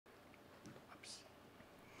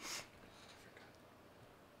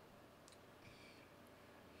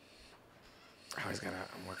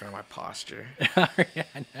I'm working on my posture. Yeah,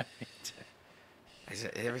 I know.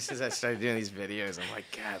 Ever since I started doing these videos, I'm like,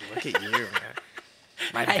 God, look at you, man.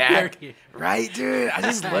 My I back, hear you. right, dude? I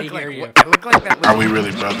just look like you. I look like that. Are we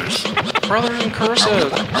really brothers? Brothers in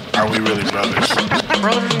Cursive. Are we really brothers?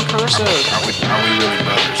 Brothers in Cursive. Are we really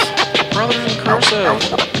brothers? Brothers in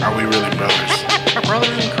Cursive. Are we really brothers?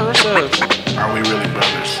 Brothers in Cursive. Are we really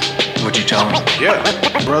brothers? What'd you tell him?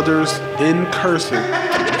 Yeah. Brothers in cursive.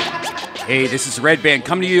 Hey, this is Redban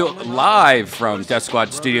coming to you live from Death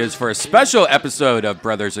Squad Studios for a special episode of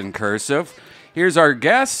Brothers in Cursive. Here's our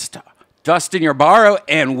guest, Dustin Ybarra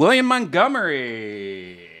and William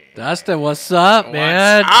Montgomery. Dustin, what's up,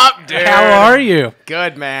 man? What's up, dude? How are you?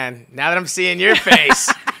 Good, man. Now that I'm seeing your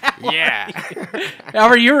face. Yeah. How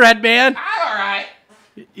are you, Redban? I'm all right.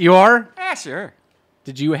 You are? Yeah, sure.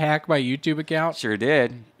 Did you hack my YouTube account? Sure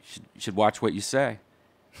did. You should watch what you say.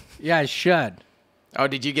 Yeah, I should. Oh,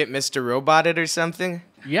 did you get Mr. Roboted or something?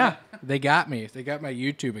 Yeah, they got me. They got my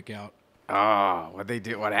YouTube account. Oh, what they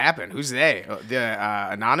do? What happened? Who's they? The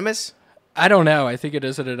anonymous? I don't know. I think it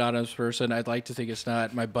is an anonymous person. I'd like to think it's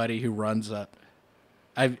not my buddy who runs it.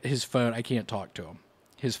 His phone, I can't talk to him.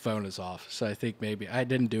 His phone is off. So I think maybe I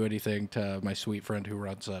didn't do anything to my sweet friend who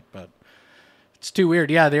runs it, but it's too weird.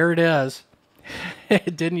 Yeah, there it is.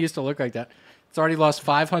 It didn't used to look like that. It's already lost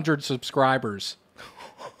 500 subscribers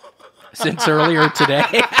since earlier today.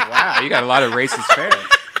 Wow, you got a lot of racist fans.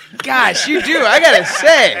 Gosh, you do. I gotta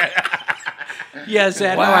say. Yeah, is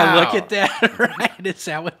that how I look at that? Right? Is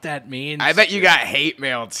that what that means? I bet you got hate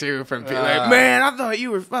mail too from people like, man, I thought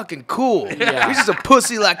you were fucking cool. Yeah. You're just a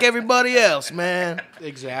pussy like everybody else, man.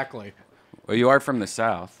 Exactly. Well, you are from the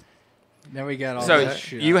South. Now we got all So that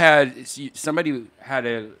shit. somebody had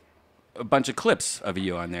a bunch of clips of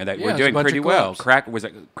you on there that Yeah, were it's a doing bunch pretty of well. clips. Was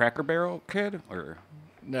it Cracker Barrel Kid or?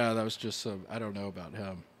 No, that was just some. I don't know about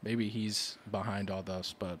him. Maybe he's behind all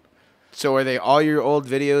this, but So are they all your old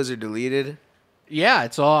videos are deleted? yeah,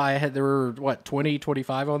 it's all I had. There were what 20,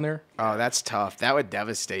 25 on there. Oh, that's tough. That would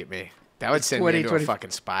devastate me. That would send me 20, into 20. a fucking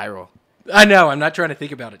spiral. I know. I'm not trying to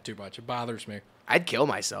think about it too much. It bothers me. I'd kill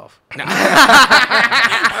myself. No.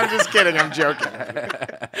 I'm just kidding. I'm joking.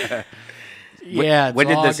 Yeah. It's When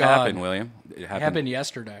did all this gone. happen, William? It Happened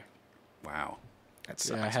yesterday. Wow. That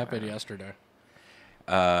sucks, Yeah, it happened man. yesterday.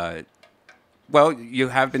 Well, you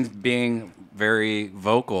have been being very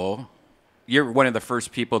vocal. You're one of the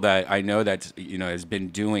first people that I know that has been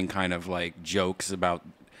doing kind of like jokes about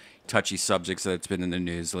touchy subjects that's been in the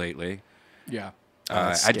news lately. Yeah.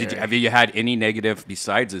 That's scary. Have you had any negative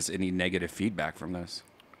besides this? Any negative feedback from this?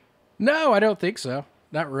 No, I don't think so.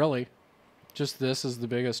 Not really. Just this is the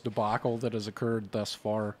biggest debacle that has occurred thus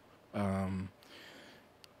far.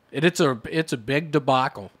 It's a big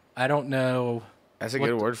debacle. I don't know. That's a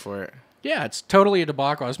good word for it. Yeah, it's totally a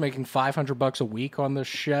debacle. I was making $500 a week on this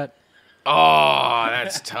shit. Oh,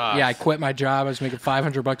 that's tough. Yeah, I quit my job. I was making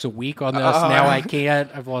 $500 a week on this. Now I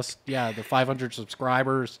can't. I've lost the 500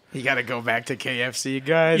 subscribers. You got to go back to KFC,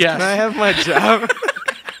 guys. Yes. Can I have my job?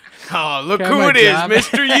 Oh, look Can I who have it is, my job?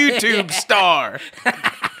 Mr. YouTube star.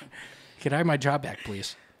 Can I have my job back,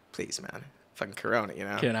 please? Please, man. Fucking Corona, you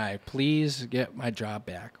know? Can I please get my job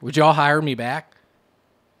back? Would y'all hire me back?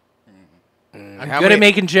 I'm How good many- at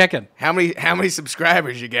making chicken. How many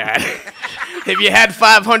subscribers you got? If you had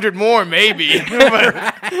 500 more, maybe.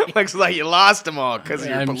 But looks like you lost them all because of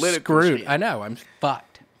your I'm political screwed. shit. I know. I'm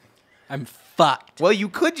fucked. I'm fucked. Well, you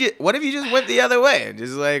could. What if you just went the other way and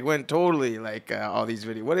just like went totally like all these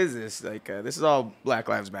videos? What is this? Like this is all Black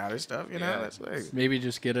Lives Matter stuff, you know? Yeah. That's like, Maybe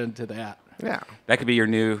just get into that. yeah. That could be your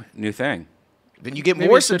new thing. Then you get Maybe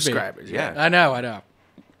more it should be. subscribers. Yeah. I know. Yeah.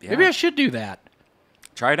 Maybe I should do that.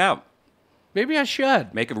 Try it out. Maybe I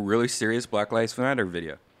should. Make a really serious Black Lives Matter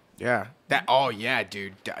video. Yeah. That. Oh yeah,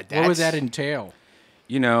 dude. What would that entail?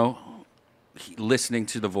 Listening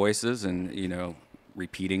to the voices and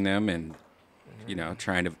repeating them and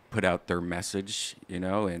trying to put out their message.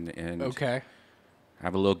 And Okay.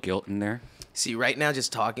 have a little guilt in there. See, right now,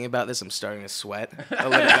 just talking about this, I'm starting to sweat. A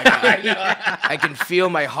little, I can feel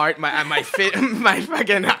my heart, my fucking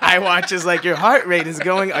iWatch is like, your heart rate is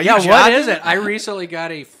going. Are you What jogging? is it? I recently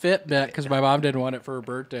got a Fitbit because my mom didn't want it for her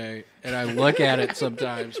birthday, and I look at it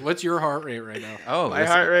sometimes. What's your heart rate right now? Oh, My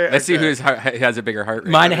heart rate? Let's see Okay. who has a bigger heart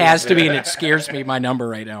rate. Mine has to be, and it scares me, my number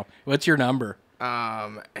right now. What's your number?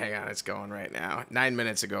 Hang on, it's going right now. 9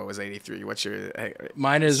 minutes ago it was 83. What's your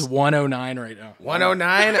Mine is 109 right now.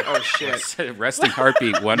 109? Oh shit. Resting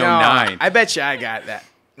heartbeat No, 109. I bet you I got that.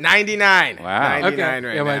 99. Wow. 99 Okay.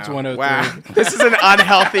 right Yeah, now. mine's 103. Wow. This is an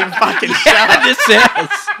unhealthy fucking show. This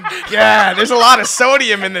is. Yeah, there's a lot of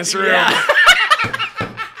sodium in this room.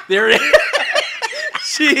 There it is.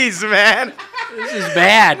 Jeez, man. This is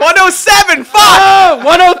bad. 107. Fuck. Oh,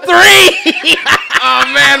 103. Oh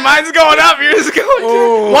man, mine's going up. Yours is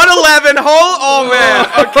going. 111. Oh man.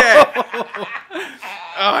 Okay.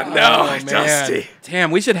 Oh no, Dusty.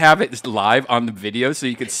 Damn, we should have it live on the video so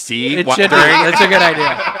you could see. It what should. That's a good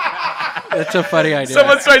idea. That's a funny idea.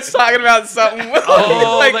 Someone starts talking about something like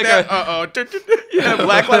that. Yeah,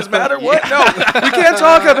 Black Lives Matter. What? No, we can't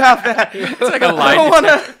talk about that. It's like a I lie. don't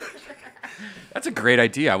wanna. That's a great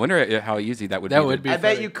idea. I wonder how easy that would be. That would be. I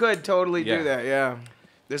bet funny. you could totally Yeah. do that. Yeah.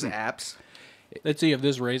 There's apps. Let's see if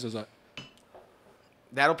this raises up.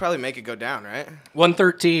 That'll probably make it go down, right?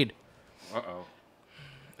 113. Uh-oh.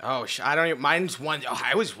 Oh, I don't even. Mine's one. Oh,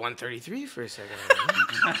 I was 133 for a second.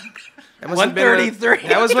 That must have been 133.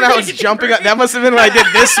 That was when I was jumping up. That must have been when I did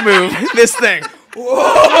this move. This thing.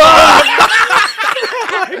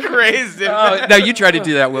 I crazed him. Oh, no, you try to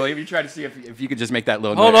do that, William. You try to see if you could just make that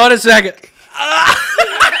little Hold noise. on a second.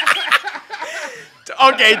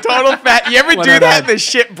 Okay, total fat. You ever do 109. that and the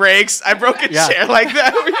shit breaks? I broke a chair like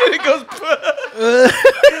that. And it goes.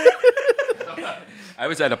 I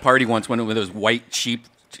was at a party once one of those white cheap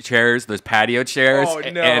chairs, those patio chairs, Oh,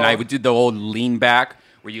 no. and I would do the old lean back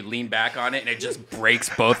where you lean back on it and it just breaks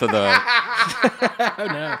both of the. Oh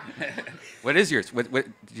no. What is yours? What did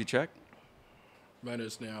you check? Mine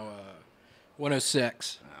is now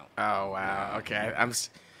 106. Oh wow. Okay.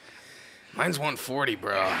 Mine's 140,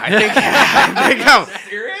 bro. I think I'm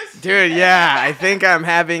Serious? dude. Yeah, I think I'm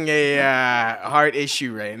having a heart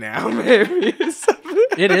issue right now. Maybe.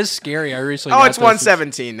 It is scary. I recently. Oh, got it's this.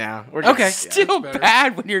 117 now. We're good. Okay. Yeah. Still better.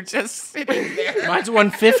 bad when you're just sitting there. Mine's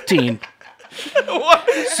 115. Sit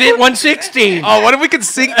 116. Oh, what if we could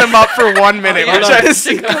sync them up for 1 minute? We're trying to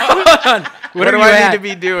sync them up. Hold on. What are do you I at? need to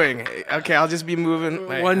be doing? Okay, I'll just be moving.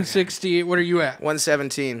 160. What are you at?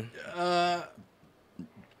 117.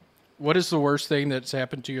 What is the worst thing that's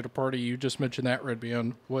happened to you at a party? You just mentioned that,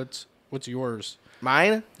 Redban. What's yours?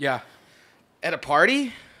 Mine? Yeah. At a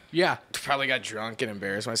party? Yeah. Probably got drunk and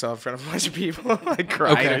embarrassed myself in front of a bunch of people. I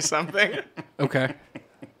cried Okay. or something. Okay.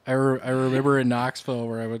 I remember in Knoxville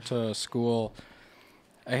where I went to school,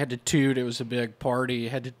 I had to toot. It was a big party. I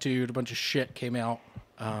had to toot. A bunch of shit came out.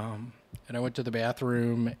 And I went to the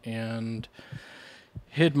bathroom and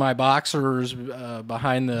hid my boxers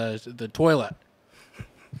behind the toilet.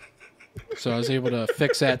 So I was able to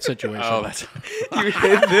fix that situation. Oh, that's. You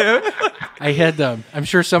hid them? I hid them. I'm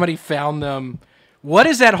sure somebody found them. What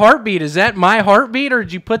is that heartbeat? Is that my heartbeat, or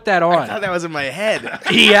did you put that I thought on? that was in my head.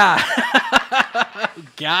 Yeah.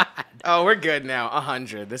 God. Oh, we're good now.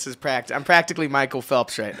 100. This is practice. I'm practically Michael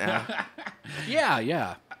Phelps right now.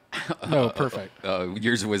 Yeah. No, perfect.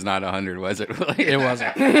 Yours was not 100, was it? It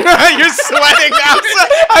wasn't. You're sweating now.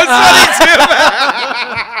 I'm sweating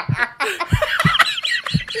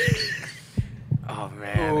too. Oh,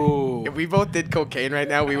 man. Ooh. If we both did cocaine right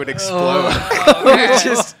now, we would explode. We would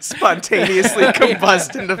just spontaneously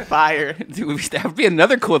combust into fire. Dude, that would be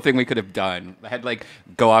another cool thing we could have done. I had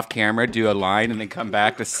go off camera, do a line, and then come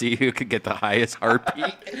back to see who could get the highest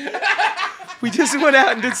heartbeat. We just went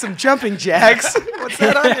out and did some jumping jacks. What's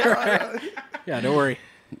that on there? Yeah, don't worry.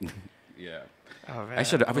 Yeah. Oh, man.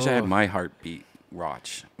 I wish I had my heartbeat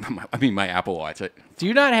watch. My Apple Watch. Do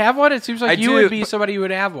you not have one? It seems like I you do, would be but- somebody who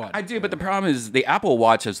would have one. I do, but the problem is the Apple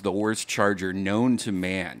Watch has the worst charger known to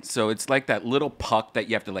man. So it's like that little puck that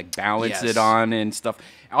you have to balance Yes. it on and stuff.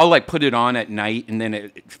 I'll put it on at night, and then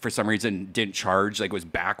it for some reason didn't charge, it was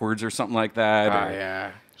backwards or something like that. Oh, or-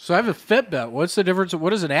 yeah. So I have a Fitbit. What's the difference? What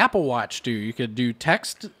does an Apple Watch do? You could do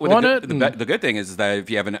text Well, on the, it. good- the good thing is that if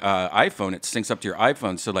you have an iPhone, it syncs up to your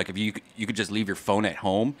iPhone. So if you could just leave your phone at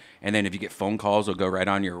home, and then if you get phone calls, it'll go right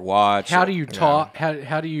on your watch. How do you talk?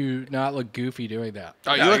 How do you not look goofy doing that?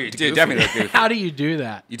 Oh, No, you look you goofy. definitely look goofy. How do you do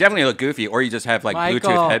that? You definitely look goofy, or you just have Michael.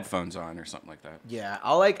 Bluetooth headphones on or something like that. Yeah,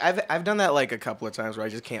 I've done that a couple of times where I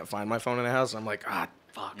just can't find my phone in the house. I'm like,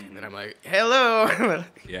 fuck, and then I'm like, hello.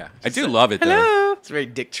 Yeah, I do love it though. Hello. It's very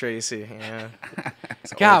Dick Tracy. Yeah.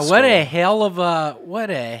 God, old what school. a hell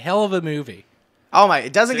of a movie. Oh my!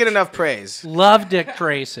 It doesn't get enough praise. Love Dick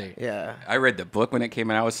Tracy. Yeah. I read the book when it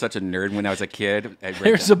came out. I was such a nerd when I was a kid. I read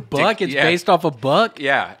There's the a book. Dick- It's yeah, based off a book.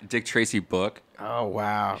 Yeah, Dick Tracy book. Oh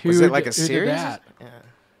wow. Who Was it did- like a who did series? that? Yeah.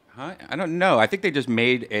 Huh? I don't know. I think they just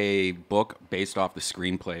made a book based off the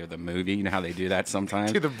screenplay of the movie. You know how they do that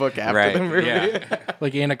sometimes? Do the book after right. the movie. Yeah.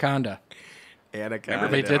 Like Anaconda. Anaconda.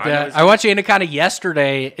 They did I know that. this- I watched Anaconda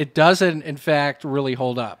yesterday. It doesn't, in fact, really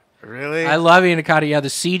hold up. Really? I love Anaconda. Yeah, the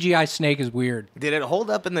CGI snake is weird. Did it hold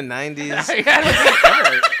up in the 90s?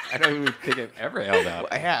 I don't even think it ever held up.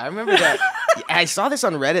 Yeah, I remember that. I saw this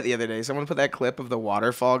on Reddit the other day. Someone put that clip of the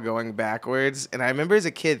waterfall going backwards, and I remember as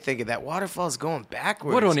a kid thinking that waterfall is going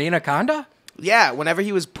backwards. What, on Anaconda? Yeah, whenever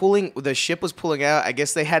he was the ship was pulling out, I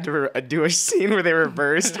guess they had to do a scene where they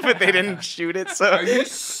reversed, but they didn't shoot it. So Are you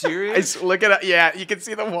serious? look at it. Yeah, you can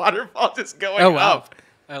see the waterfall just going Oh, wow. up.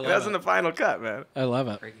 I love That was in it. the final cut, man. I love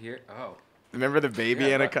it. Right here. Oh, Remember the baby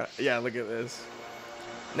Yeah, anaconda? Yeah, look at this.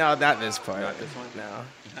 No, not this part. Not this one?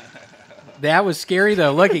 No. That was scary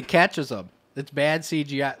though. Look, it catches them. It's bad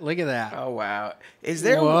CGI. Look at that. Oh wow. Is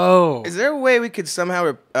there Whoa. Is there a way we could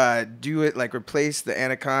somehow do it like replace the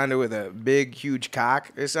anaconda with a big huge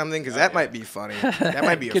cock or something? Because that might be funny. That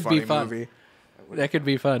might be a Could be funny fun. movie. That could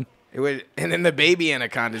be fun. It would, and then the baby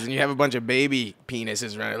anacondas, and you have a bunch of baby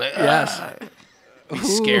penises running. Like, Yes. be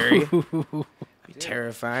scary, be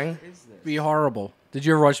terrifying. Be horrible. Did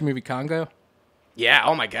you ever watch the movie Congo? Yeah.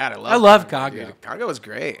 Oh my god, I love Congo. Dude. Congo was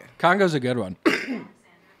great. Congo's a good one.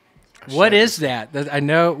 What is that? I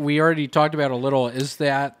know we already talked about a little. Is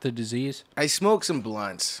that the disease? I smoked some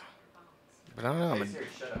blunts, but I don't know.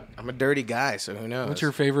 I'm a dirty guy, so who knows? What's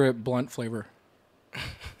your favorite blunt flavor?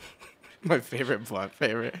 my favorite blunt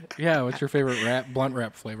favorite? Yeah, what's your favorite blunt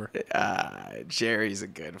wrap flavor? Cherry's a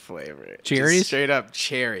good flavor. Just Cherries? straight up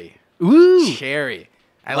cherry. Ooh, Cherry.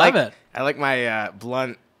 I Love like it. I like my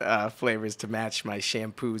blunt flavors to match my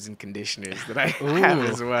shampoos and conditioners that I have Ooh.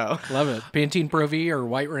 as well. love it. Pantene Pro V or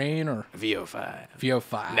White Rain or VO5.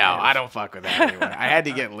 VO5. No, I don't fuck with that anymore. I had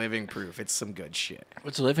to get Living Proof. It's some good shit.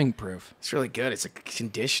 What's Living Proof? It's really good. It's a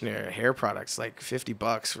conditioner, a hair product. It's like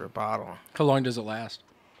 $50 for a bottle. How long does it last?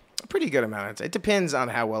 A pretty good amount. It depends on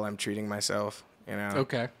how well I'm treating myself. You know,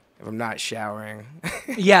 Okay. if I'm not showering,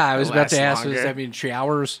 Yeah, I was It about to lasts ask. longer. Does that mean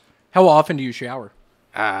showers? How often do you shower?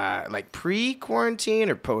 like pre-quarantine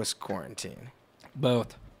or post-quarantine,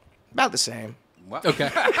 Both. about the same. what? Okay.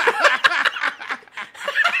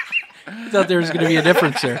 Thought there was going to be a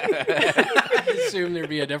difference there. I assumed there'd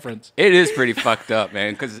be a difference. It is pretty fucked up,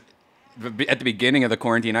 man. Because at the beginning of the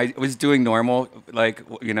quarantine, I was doing normal, like,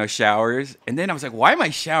 showers. And then I was like, why am I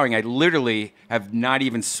showering? I literally have not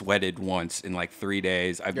even sweated once in like 3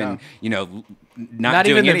 days. I've been, not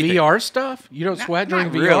doing even the anything. VR stuff? You don't sweat during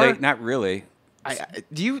Not VR? really. Not really.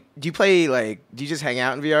 Do you play do you just hang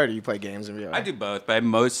out in VR or do you play games in VR? I do both, but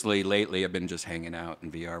mostly lately I've been just hanging out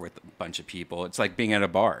in VR with a bunch of people. It's like being at a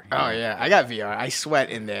bar. Oh yeah, I got VR. I sweat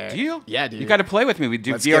in there. Do you? Yeah, dude. You got to play with me. We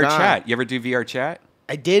do Let's VR get on. chat. You ever do VR chat?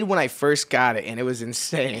 I did when I first got it, and it was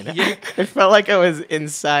insane. I felt like I was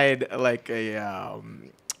inside like a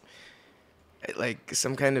like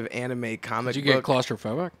some kind of anime comic Did you get book.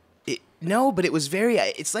 claustrophobic? No, but it was very.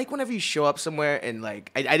 It's like whenever you show up somewhere and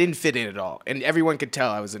like I didn't fit in at all, and everyone could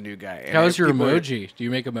tell I was a new guy. And How was your people were- emoji? Do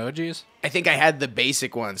you make emojis? I think I had the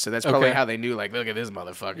basic one, so that's probably Okay. how they knew. Like, look at this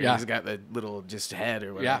motherfucker. Yeah. He's got the little just head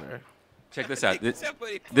or Yeah. whatever. Check this out.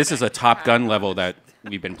 This is a Top Gun level that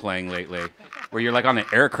we've been playing lately, where you're like on an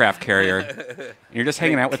aircraft carrier, and you're just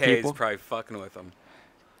hanging out with Kay's people. probably fucking with them.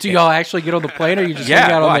 Do y'all actually get on the plane or you just Yeah,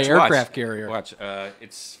 hang out on watch, the aircraft carrier? Watch.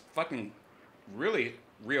 It's fucking really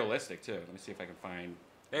realistic too. Let me see if I can find.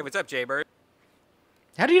 Hey, what's up, Jaybird?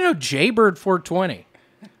 How do you know Jaybird 420?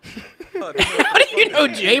 How do you know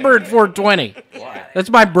Jaybird 420? Why? That's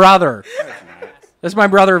my brother. That's my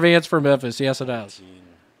brother Vance from Memphis. Yes, it is. Let's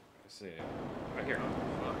see. Right here.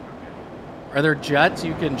 Are there jets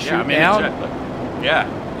you can shoot Yeah, I mean, down? jet, look. Yeah,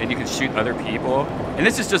 and you can shoot other people. And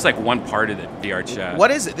this is just like one part of the VR chat.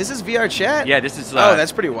 What is it? This is VR chat? Yeah, this is. Oh,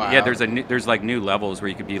 that's pretty wild. Yeah, there's like new levels where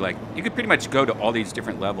you could be like, you could pretty much go to all these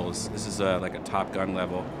different levels. This is like a Top Gun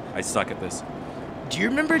level. I suck at this. Do you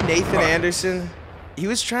remember Nathan Anderson?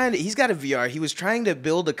 He's got a VR. He was trying to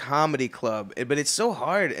build a comedy club, but it's so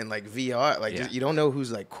hard in like VR. Like Yeah. you don't know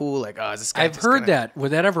who's like cool. Like, oh, is this guy? I've just heard gonna- that.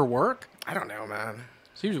 Would that ever work? I don't know, man.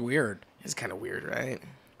 Seems weird. It's kind of weird, right?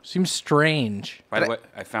 Seems strange. By the way,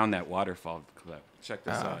 I found that waterfall clip. Check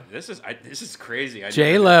this out. This is crazy.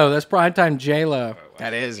 J Lo. That's primetime J Lo.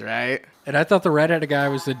 That is right. And I thought the redheaded guy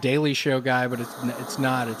was the Daily Show guy, but it's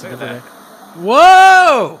not. It's a different.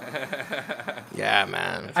 Whoa! Yeah,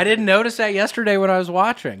 man. I didn't notice that yesterday when I was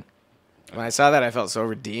watching. When I saw that, I felt so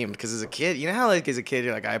redeemed because as a kid, you know how like as a kid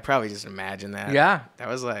you're like, I probably just imagined that. Yeah. That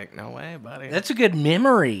was like, no way, buddy. That's a good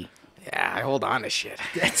memory. Yeah, I hold on to shit.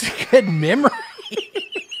 That's a good memory.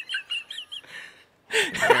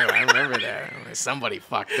 I remember that. Somebody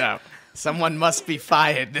fucked up. Someone must be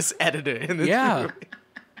fired. This editor in this Yeah. movie.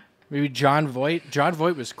 Maybe John Voight. John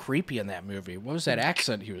Voight was creepy in that movie. What was that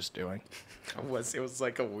accent he was doing? It was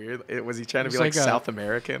like a weird. Was he trying to It be was like like a- South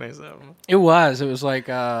American or something? It was. It was like,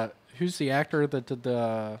 who's the actor that did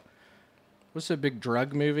the, what's the big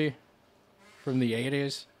drug movie from the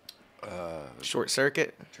 80s? Short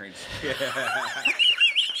Circuit. Trains. Is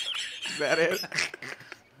that it?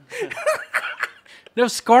 No,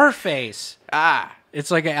 Scarface. Ah,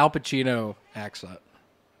 It's like an Al Pacino accent.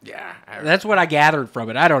 Yeah. That's what I gathered from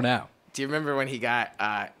it. I don't know. Do you remember when he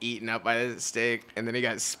got eaten up by the steak and then he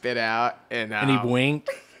got spit out and And he winked.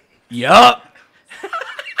 Yup.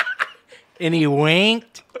 And he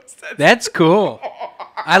winked. That's cool.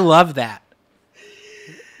 I love that.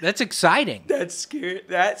 That's exciting. That's scary.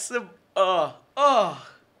 That's the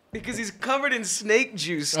because he's covered in snake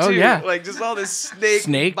juice too. Oh, yeah. Like just all this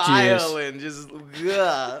snake bile juice. and just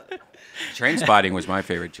ugh. Train Spotting was my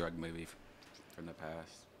favorite drug movie from the past.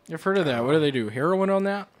 You've heard of that? What do they do? Heroin on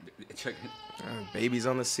that? Babies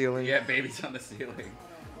on the ceiling. Yeah, babies on the ceiling.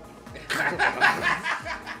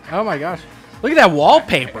 Oh my gosh! Look at that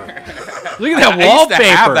wallpaper. Look at that I wallpaper.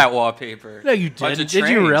 used to have that wallpaper. No, you Bunch didn't. of Did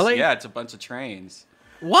you trains. really? Yeah, it's a bunch of trains.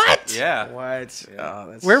 What? Yeah. What?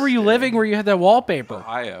 Oh, that's Where were you living where you had that wallpaper?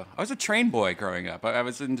 Ohio. I was a train boy growing up. I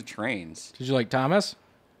was into trains. Did you like Thomas?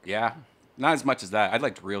 Yeah. Not as much as that. I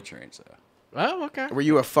liked real trains, though. Oh, okay. Were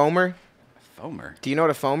you a foamer? Foamer? Do you know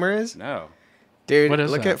what a foamer is? No. Dude, What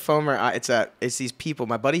is look that? at Foamer. It's these people.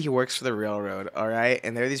 My buddy, he works for the railroad, all right?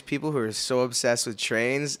 And there are these people who are so obsessed with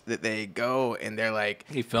trains that they go and they're like,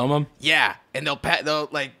 You film them? yeah. And they'll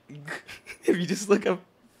like, if you just look up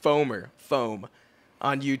foam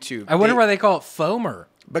on YouTube. I wonder why they call it foamer.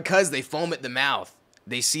 Because they foam at the mouth.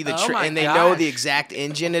 They see the Oh my and they know the gosh. exact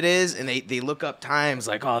engine it is, and they look up times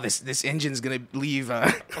like, oh, this engine's gonna leave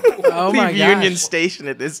Oh leave my Union gosh. Station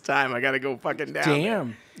at this time. I gotta go fucking down.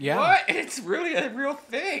 Damn. Yeah. What? It's really a real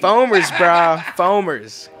thing. Foamers, bro.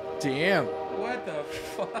 Foamers. Damn. What the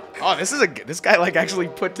fuck? Oh, this guy like actually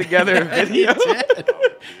put together a video.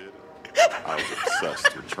 I was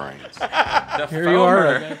obsessed with trains. The Here you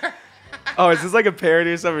are. foamer. Oh, is this like a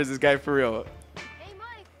parody or something? Or is this guy for real? Hey,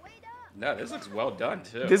 Mike, wait up. No, this looks well done,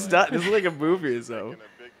 too. This is like a movie or so.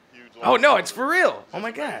 Oh no, it's for real. Oh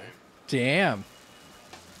my god. Damn.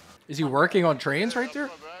 Is he working on trains right there?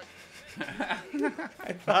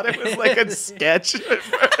 I thought it was like a sketch at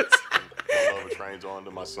first. All the trains on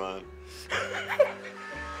to my son.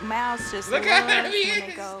 Mouse just Look at him. loves He when they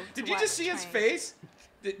is. go Did to you watch just see his trains. face?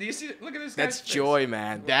 Do you see? Look at this guy's That's face. joy,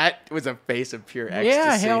 man. That was a face of pure ecstasy.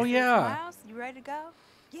 Yeah, hell yeah. Mouse, you ready to go?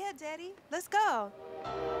 Yeah, Daddy, let's go.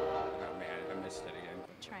 Oh, man, I missed it again.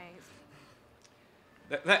 Trains.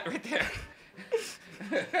 That right there.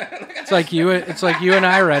 It's like you and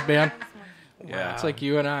I, Redban. Yeah. It's like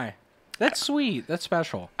you and I. That's sweet. That's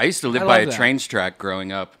special. I used to live I by love a that. train track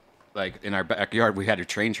growing up. Like in our backyard, we had a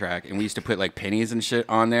train track, and we used to put like pennies and shit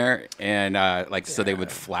on there, and so they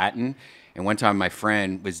would flatten. And one time, my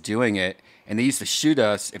friend was doing it, and they used to shoot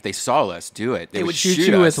us if they saw us do it. They would shoot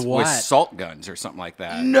you us with what? salt guns or something like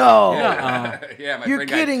that. No. Yeah, my You're friend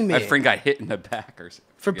kidding me. My friend got hit in the back or something.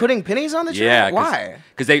 For putting pennies on the train? Yeah. Why?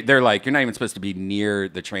 Because they're like, you're not even supposed to be near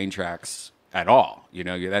the train tracks at all. You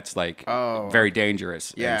know, that's like very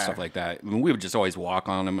dangerous Yeah. and stuff like that. I mean, we would just always walk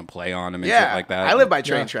on them and play on them and Yeah. shit like that. I live by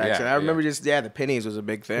train Yeah. tracks, Yeah, and I remember yeah. the pennies was a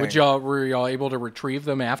big thing. Were y'all able to retrieve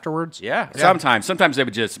them afterwards? Yeah, sometimes they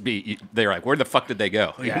would just be. They're like, where the fuck did they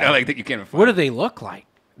go? You Yeah. know, like that you can't. What do they look like?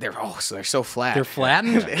 They're so flat. They're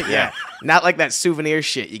flattened? Yeah. Not like that souvenir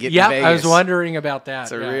shit you get Yeah, in Vegas. I was wondering about that.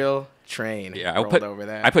 It's a yeah. real train. Yeah, rolled over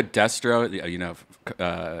that. I put Destro, you know,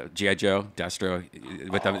 G.I. Joe, Destro,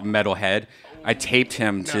 with a metal head. I taped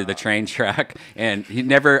him to the train track, and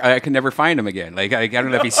I could never find him again. Like, I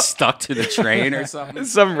don't know if he's stuck to the train or something.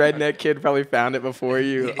 Some redneck kid probably found it before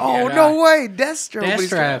you. Oh, Yeah. no way. Destro. Death But he's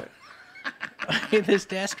Strap. This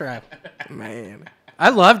death strap. got- Man. I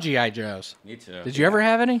love G.I. Joes. Me too. Did you ever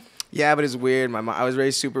have any? Yeah, but it's weird. I was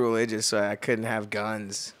raised super religious, so I couldn't have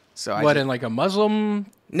guns. So I What, just, in like a Muslim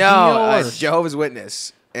no, deal, or- Jehovah's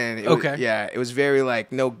Witness. And it Okay. was, yeah, it was very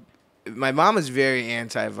like no. My mom is very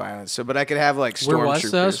anti-violence, but I could have like Where was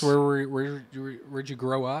stormtroopers. this? Where'd you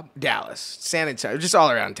grow up? Dallas, San Antonio, just all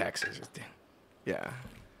around Texas. Yeah.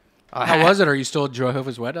 How was it? Are you still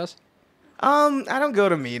Jehovah's Witness? I don't go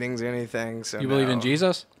to meetings or anything. So You believe in no.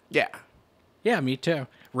 Jesus? Yeah. Yeah, me too.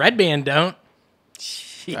 Redban don't.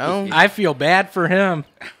 No. I feel bad for him.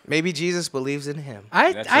 Maybe Jesus believes in him.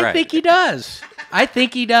 That's I right. think he does. I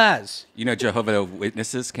think he does. You know, Jehovah's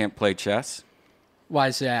Witnesses can't play chess. Why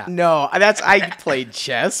is that? No, I played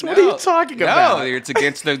chess. What are you talking about? No, it's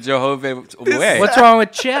against the Jehovah's way. What's wrong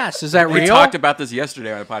with chess? Is that We real? talked about this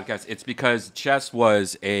yesterday on a podcast. It's because chess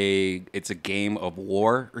it's a game of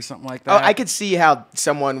war or something like Oh, that. I could see how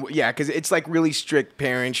someone, yeah, because it's like really strict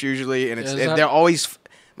parents usually, and Is that- they're always.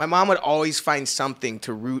 My mom would always find something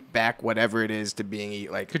to root back whatever it is to being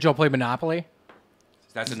like. Could y'all play Monopoly?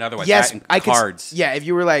 That's another one. Yes, That and I could. cards. Yeah, if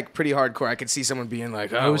you were like pretty hardcore, I could see someone being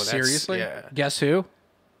like, "Oh, Oh, that's- seriously? Yeah, Guess who?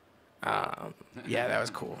 yeah, that was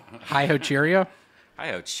cool. Hi Ho Cheerio.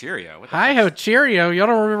 Hi-Ho Cheerio. What the Hi-Ho Cheerio. Y'all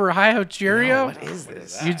don't remember Hi-Ho Cheerio? What is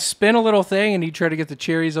this? You'd spin a little thing and you'd try to get the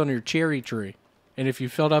cherries on your cherry tree. And if you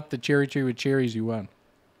filled up the cherry tree with cherries, you won.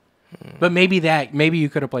 But maybe you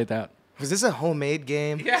could have played that. Was this a homemade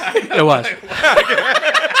game? Yeah. It was.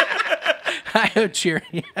 Hi-Ho Cheerio.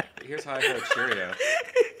 Here's Hi-Ho Cheerio.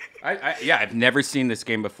 I've never seen this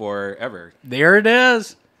game before, ever. There it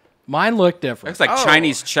is. Mine looked different. It's like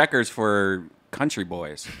Chinese checkers for country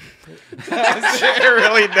boys. It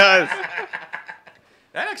really does.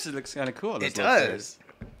 That actually looks kind of cool. It does.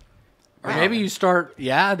 Or maybe you start,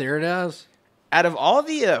 yeah, there it is. Out of all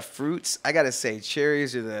the fruits, I gotta say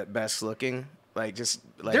cherries are the best looking.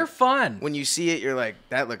 They're fun. When you see it, you're like,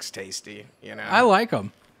 that looks tasty. You know. I like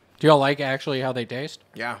them. Do y'all like actually how they taste?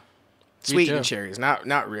 Yeah. Me Sweetened too. cherries,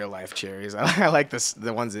 not real life cherries. I like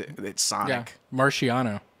the ones that's Sonic. Yeah.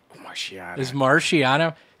 Marciano. Marciano. Is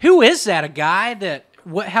Marciano? Who is that? A guy that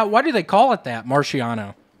why do they call it that?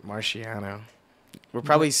 Marciano. Marciano. We're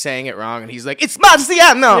probably saying it wrong, and he's like, it's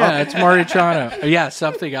Marciano. Yeah, it's Marciano. Yeah,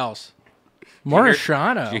 something else.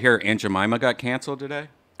 Marciano. Did you hear Aunt Jemima got canceled today?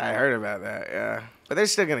 I heard about that. Yeah, but they're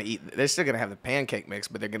still gonna eat. They're still gonna have the pancake mix,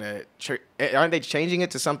 but they're gonna. Aren't they changing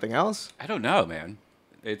it to something else? I don't know, man.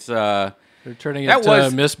 It's They're turning it That to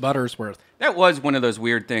was- Miss Buttersworth. that was one of those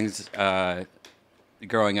weird things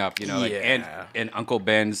growing up, you know, like Yeah. and Uncle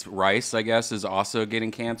Ben's rice, I guess, is also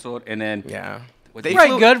getting canceled, and then Yeah. What They the- Right,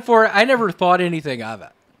 flew- good for it. I never thought anything of it.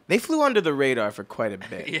 They flew under the radar for quite a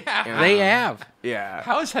bit. Yeah. you know? They have. Yeah.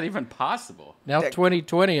 how is that even possible? Now That-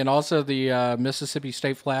 2020 and also the Mississippi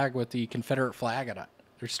state flag with the Confederate flag on it.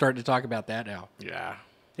 They're starting to talk about that now. Yeah.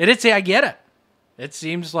 And I get it. It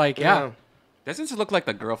seems like, yeah. Doesn't it look like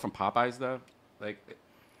the girl from Popeyes though? Like,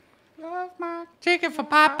 Love my chicken for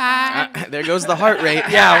Popeye. There goes the heart rate.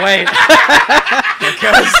 Yeah, wait.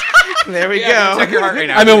 There we yeah, go. check your heart rate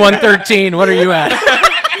now. I'm at 113. What are you at?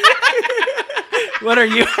 What are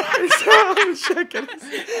you?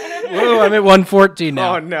 Whoa, I'm at 114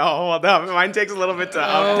 now. Oh no, hold up. Mine takes a little bit to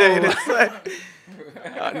update. It's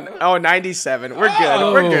like, 97. We're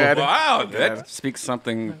good. We're good. Wow, that speaks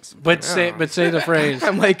something. But say the phrase.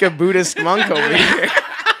 I'm like a Buddhist monk over here.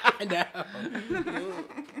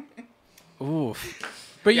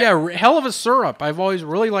 Oof. But yeah, hell of a syrup. I've always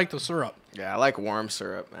really liked the syrup. Yeah, I like warm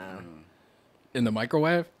syrup, man. In the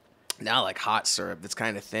microwave? Now I like hot syrup that's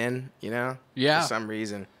kind of thin, you know? Yeah. For some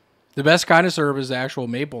reason. The best kind of syrup is the actual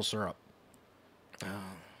maple syrup. Oh.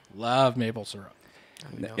 Love maple syrup.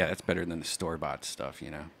 Yeah, that's better than the store-bought stuff, you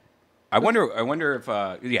know. I wonder if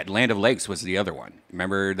Land of Lakes was the other one.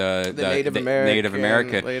 Remember the Native Native American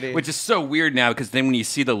American lady. which is so weird now because then when you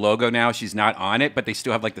see the logo now, she's not on it, but they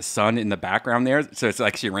still have like the sun in the background there, so it's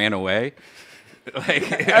like she ran away. Like,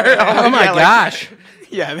 Oh my gosh.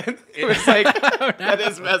 Yeah, it was like, that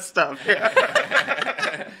is messed up.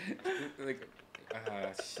 Yeah. like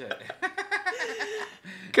shit.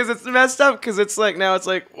 Because it's messed up, because it's like, now it's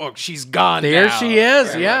like, well, she's gone There now. she is.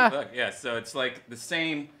 Right, Yeah. look, yeah. So it's like the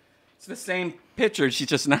same. It's the same picture. She's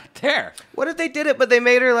just not there. What if they did it, but they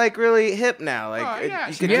made her like really hip now? Like Oh, yeah,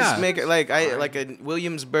 you she could can just be make it like like a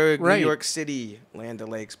Williamsburg, Right. New York City, Land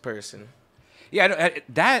O'Lakes person. Yeah,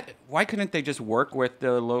 that. Why couldn't they just work with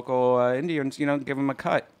the local Indians? You know, give them a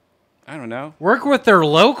cut. I don't know. Work with their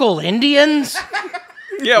local Indians?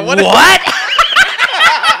 Yeah, what?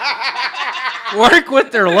 Work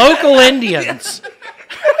with their local Indians.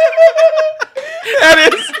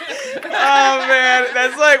 That is. Oh man,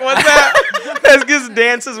 that's like what's that? That's just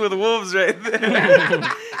Dances with Wolves right there.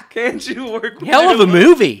 Can't you work? With Hell of a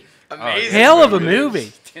movie. Amazing. Hell of a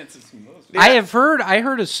movie. Dances with Wolves. I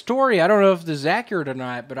heard a story. I don't know if this is accurate or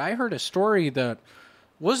not, but I heard a story that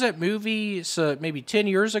was that movie maybe 10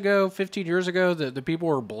 years ago, 15 years ago that the people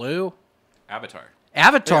were blue. Avatar.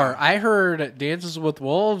 Avatar. I heard Dances with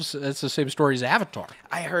Wolves. That's the same story as Avatar.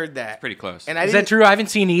 I heard that. Pretty close. And I Is didn't. that true? I haven't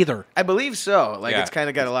seen either. I believe so. Like Yeah. it's kind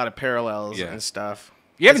of got a lot of parallels Yeah. and stuff.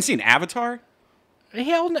 You haven't seen Avatar?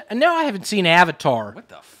 Hell no, I haven't seen Avatar. What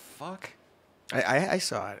the fuck? I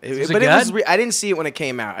saw it, Was it but it was. good? I didn't see it when it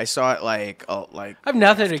came out. I saw it like I have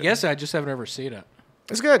nothing against it. I just haven't ever seen it.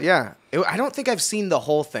 It's good, yeah. I don't think I've seen the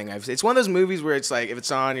whole thing. It's one of those movies where it's like if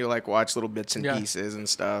it's on, you like watch little bits and Yeah. pieces and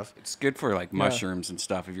stuff. It's good for like mushrooms and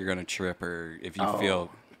stuff if you're gonna trip or if you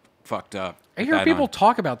feel fucked up. I Put hear that people on.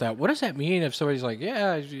 talk about that. What does that mean if somebody's like,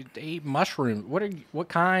 "Yeah, I ate mushroom"? What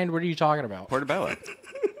kind? What are you talking about? Portobello.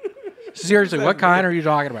 Seriously, what kind are you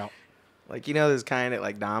talking about? Like there's kind of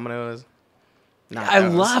like Domino's. Not I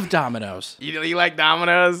those. love Domino's. You like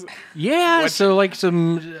Domino's? Yeah, so like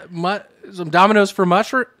some Domino's for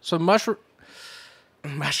mushroom, some mushroom.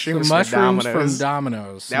 Mushrooms, Mushrooms for from Domino's.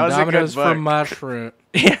 Domino's. That was a good Domino's book. from mushroom.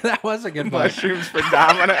 Yeah, that was a good book. Mushrooms for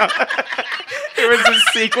Domino. It was a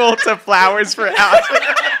sequel to Flowers for House.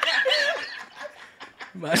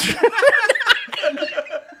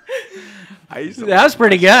 That was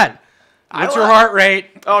pretty good. What's your heart rate?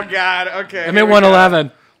 Oh God. Okay. I'm here at we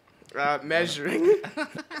 111. go. Measuring.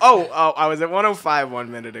 oh, I was at 105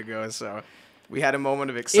 1 minute ago, so we had a moment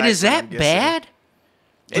of It excitement. is that I'm guessing. bad?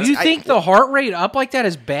 Do It's- you think the heart rate up like that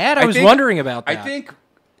is bad? I was think- wondering about that.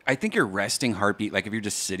 I think your resting heartbeat, like if you're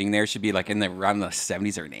just sitting there, should be like in the around the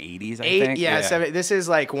 70s or 80s. I Eight, think. yeah, 7. This is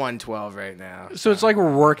like 112 right now. So it's like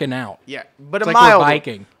we're working out. Yeah, but It's a like we're mild.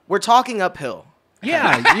 biking. We're talking uphill.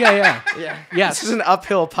 Yeah. Yeah. Yes. This is an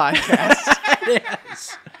uphill podcast.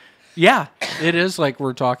 Yeah, it is like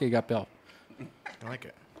we're talking uphill. I like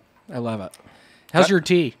it. I love it. How's your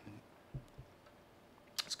tea?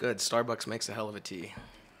 It's good. Starbucks makes a hell of a tea.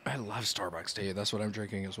 I love Starbucks tea. That's what I'm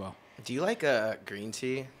drinking as well. Do you like green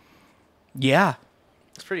tea? Yeah,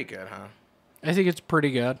 It's pretty good, huh? I think it's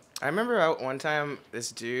pretty good. I remember one time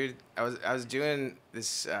this dude, I was doing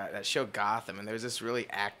this that show Gotham, and there was this really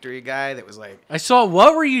actory guy that was like, I saw.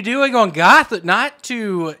 What were you doing on Gotham? Not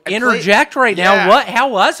to played- interject right Yeah. now. What? How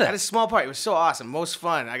was I had a it? small part. It was so awesome, most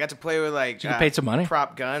fun. I got to play with like. Did you pay some money?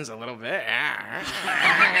 Prop guns a little bit.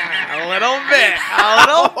 a little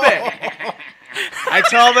bit. I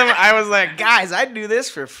told them, I was like, guys, I'd do this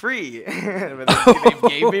for free. But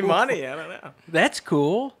they gave me money. I don't know. That's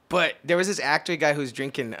cool. But there was this actor guy who was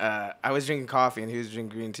drinking, I was drinking coffee and he was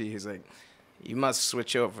drinking green tea. He's like, you must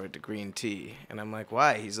switch over to green tea. And I'm like,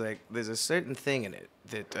 why? He's like, there's a certain thing in it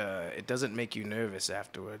that it doesn't make you nervous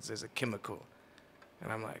afterwards. There's a chemical.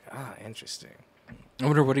 And I'm like, interesting. I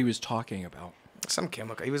wonder what he was talking about. Some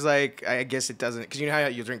chemical. He was like, I guess it doesn't, because you know how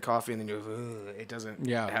you drink coffee and then it doesn't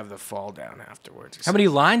Yeah. have the fall down afterwards. How many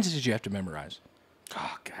lines did you have to memorize?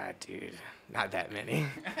 Oh, God, dude. Not that many.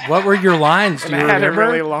 What were your lines? Do you I had a remember?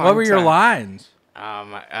 really long What were your time. lines?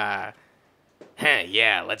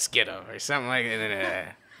 Yeah, let's get him, or something like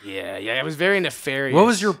that. Yeah, it was very nefarious. What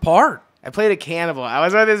was your part? I played a cannibal. I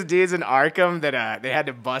was one of those dudes in Arkham that they had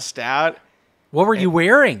to bust out What were you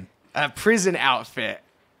wearing? a prison outfit.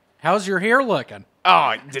 How's your hair looking?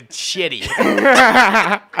 Oh, shitty.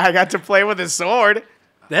 I got to play with a sword.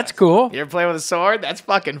 That's cool. You ever play with a sword? That's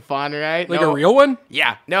fucking fun, right? Like No- a real one?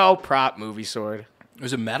 Yeah. No, prop movie sword.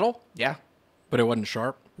 Was it metal? Yeah. But it wasn't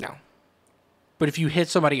sharp? No. But if you hit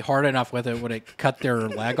somebody hard enough with it, would it cut their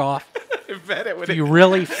leg off? I bet it would. If you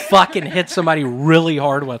really fucking hit somebody really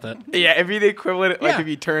hard with it. Yeah, it'd be the equivalent, like Yeah. if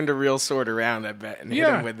you turned a real sword around, I bet, and hit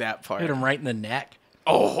Yeah. him with that part. Hit him right in the neck.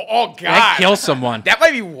 Oh, God. That kills someone. That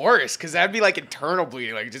might be worse, because that'd be like internal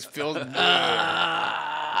bleeding. Like, it just feels. You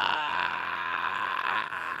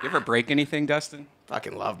ever break anything, Dustin?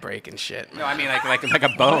 Fucking love breaking shit. No, I mean like a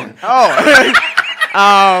bone.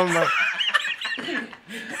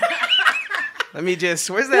 Let me just.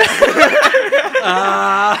 Where's that?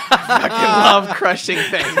 Fucking love crushing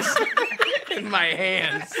things in my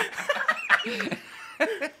hands.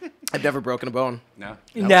 I've never broken a bone. No,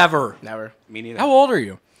 Never. Never. me neither. How old are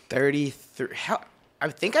you? 33. I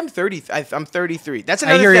think I'm 30. I'm 33. That's I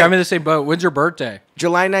another hear thing. you. I'm in the same boat. When's your birthday?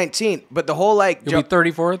 July 19th. But the whole like. You'll be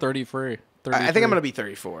 34, 33. I think I'm gonna be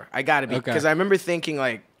 34. I gotta be Okay. because I remember thinking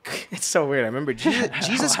like it's so weird. I remember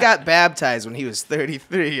Jesus got baptized when he was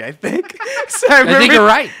 33. I think. So I think you're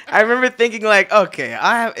right. I remember thinking like, okay,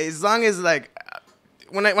 I have as long as like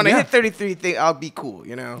when I Yeah. hit 33, I'll be cool,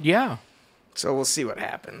 you know. Yeah. So we'll see what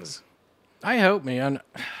happens. I hope, man.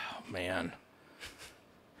 Oh, man.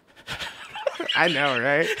 I know,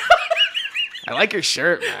 right? I like your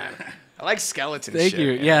shirt, man. I like skeleton. Thank shit,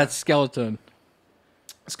 you. man. Yeah, it's skeleton.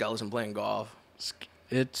 Skeleton playing golf.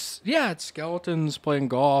 It's skeletons playing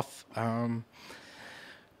golf.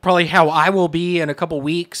 Probably how I will be in a couple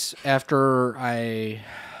weeks after I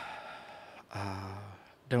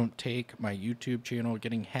don't take my YouTube channel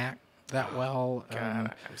getting hacked that well.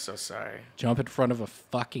 God, I'm so sorry. Jump in front of a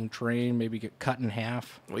fucking train, maybe get cut in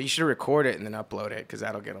half. Well, you should record it and then upload it because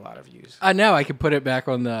that'll get a lot of views. I know I could put it back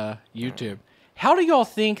on the YouTube. How do y'all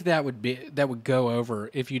think that would go over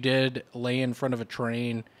if you did lay in front of a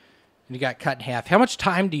train and you got cut in half? How much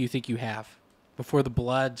time do you think you have before the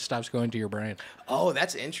blood stops going to your brain? Oh,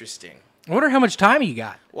 that's interesting. I wonder how much time you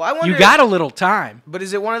got. Well, I wonder You got a little time. But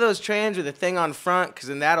is it one of those trains with the thing on front? Because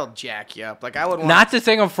then that'll jack you up. Like I would want. Not the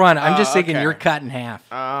thing on front. I'm just Oh, thinking okay. you're cut in half.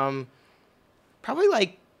 Probably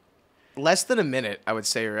like less than a minute, I would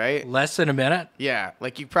say, right? Less than a minute? Yeah,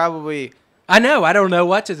 like you probably. I know. I don't know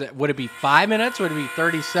what is it. Would it be 5 minutes? Would it be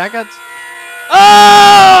 30 seconds?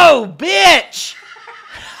 Oh, bitch!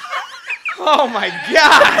 Oh my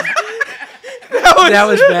God! That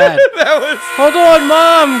was bad. Hold on,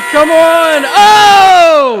 Mom. Come on.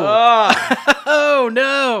 Oh! Oh,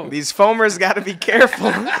 no. These foamers got to be careful.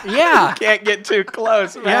 Yeah. Can't get too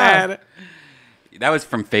close, man. That was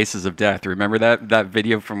from Faces of Death. Remember that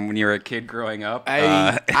video from when you were a kid growing up?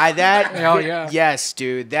 Hell yeah. Yes,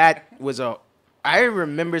 dude. That was I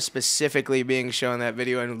remember specifically being shown that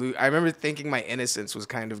video, and I remember thinking my innocence was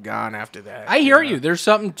kind of gone after that. I hear you. There's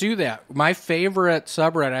something to that. My favorite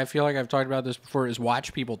subreddit, I feel like I've talked about this before, is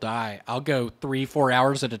Watch People Die. I'll go 3-4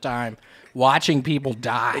 hours at a time watching people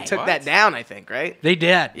die. They took that down, I think, right? They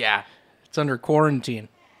did. Yeah. It's under quarantine.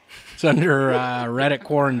 It's under Reddit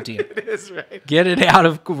quarantine. It is, right? Get it out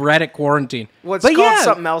of Reddit quarantine. Well, it's called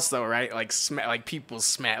something else, though, right? Like people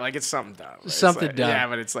smack. Like, it's something dumb. Right? Something like, dumb. Yeah,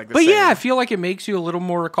 but it's like the But same. yeah, I feel like it makes you a little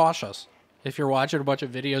more cautious. If you're watching a bunch of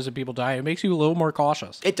videos of people dying, it makes you a little more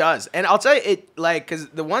cautious. It does. And I'll tell you, because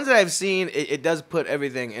the ones that I've seen, it does put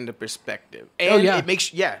everything into perspective. And yeah. It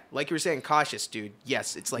makes, like you were saying, cautious, dude.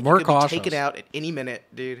 Yes, it's like More you could cautious. be taken out at any minute,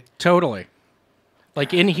 dude. Totally.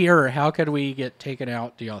 Like in here, how could we get taken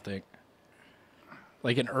out, do y'all think?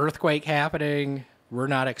 Like an earthquake happening, we're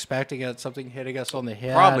not expecting it, something hitting us on the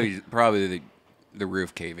head. Probably the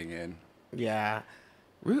roof caving in. Yeah.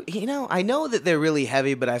 You know, I know that they're really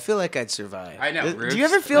heavy, but I feel like I'd survive. I know. Do you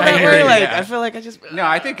ever feel I that hear way? you, Like, yeah. I feel like I just... No,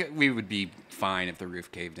 I think we would be fine if the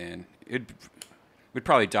roof caved in. We'd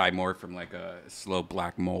probably die more from like a slow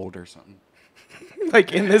black mold or something.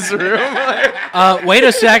 like in this room. Wait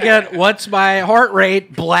a second. What's my heart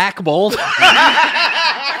rate? Black mold.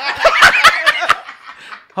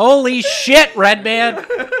 Holy shit, Redban.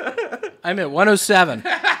 I'm at 107.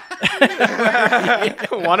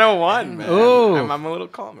 101, man. Ooh. I'm a little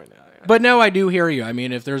calmer now. Yeah. But no, I do hear you. I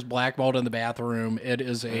mean, if there's black mold in the bathroom, it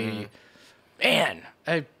is a... Man,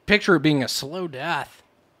 I picture it being a slow death.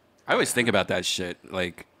 I always think about that shit.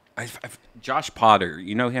 Like, Josh Potter,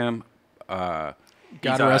 you know him? God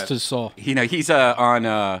rest his soul. You know, he's on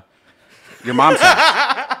your mom's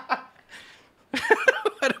house.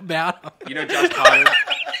 What about him? You know Josh Potter?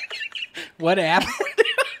 What happened?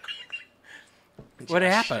 What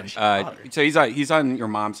happened? So he's on your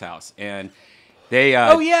mom's house, and they.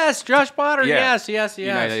 Oh yes, Josh Potter. Yeah. Yes. You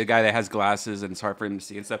know, the guy that has glasses and it's hard for him to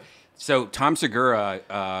see and stuff. So Tom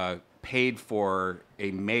Segura paid for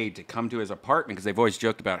a maid to come to his apartment because they've always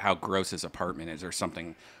joked about how gross his apartment is or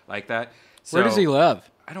something like that. So, Where does he live?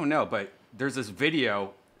 I don't know, but there's this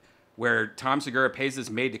video where Tom Segura pays his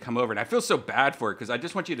maid to come over, and I feel so bad for it because I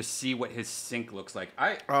just want you to see what his sink looks like.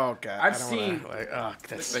 Oh god, I've seen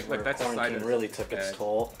that's like that's the side Quarantine of really took its bed.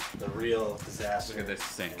 toll. The real disaster. Look at this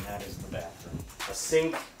sink. And that is the bathroom. A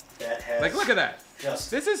sink that has. Like, look at that.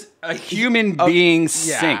 Just This is a human being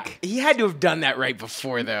sink. He had to have done that right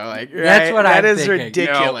before, though. Like That's what that I'm is thinking.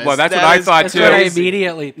 ridiculous. No, well, that's That what I is thought, That's too. what I crazy.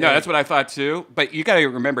 immediately think. No, that's what I thought too. But you got to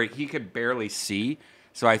remember, he could barely see.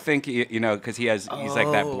 So I think, you know, because he's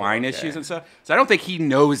like that blind issues and stuff. So I don't think he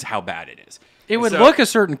knows how bad it is. It would So- look a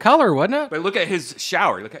certain color, wouldn't it? But look at his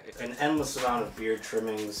shower. Look at an endless amount of beard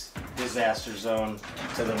trimmings. Disaster zone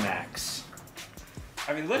to the max.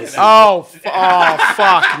 I mean, look at that. Oh,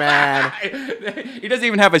 fuck, man. He doesn't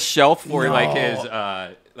even have a shelf for like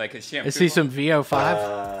his shampoo. I see some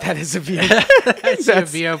VO5. That is a view. I see a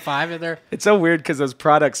VO5 in there. It's so weird because those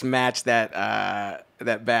products match that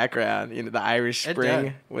that background. You know, the Irish It Spring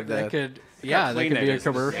did. with That the. could, Look yeah, how that clean could be a is.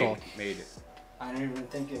 commercial. Made it. I didn't even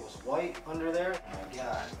think it was white under there. Oh my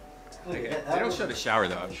god. Look at that. They don't show the shower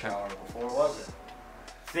though. The shower before, was it?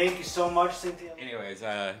 Thank you so much, Cynthia. Anyways,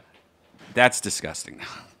 that's disgusting.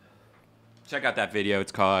 Check out that video.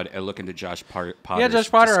 It's called "A Look into Josh Potter's Yeah, Josh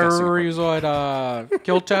Potter. I Disgusting remember he was Apartment." on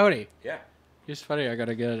Kill Tony. Yeah. It's funny. I got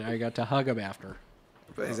to hug him after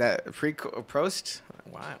Is that post?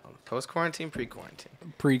 Wow, post quarantine, pre quarantine.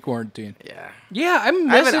 pre-quarantine. Yeah. Yeah, I'm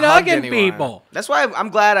I haven't missing hugged hugging anyone. people. That's why I'm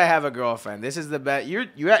glad I have a girlfriend. This is the best. Yes,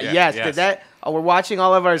 yes. because that we're watching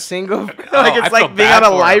all of our single. like I it's feel like being bad on a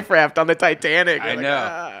for him. life raft on the Titanic. I You're like, know.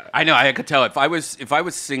 ah. I know. I could tell if I was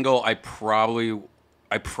single, I probably would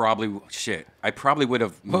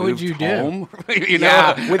have moved What would you do? home. You know,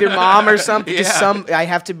 Yeah, with your mom or something. Just Yeah. I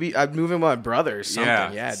have to be. I'm moving with my brother or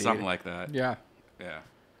something. Yeah, dude. something like that. Yeah. Yeah.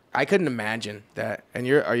 I couldn't imagine that. And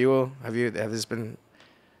have this been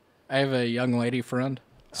I have a young lady friend.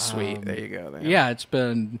 sweet? There you go. Then. Yeah, it's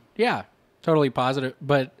been totally positive.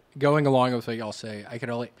 But going along with what y'all say, I could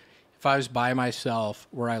only if I was by myself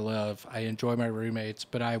where I live, I enjoy my roommates,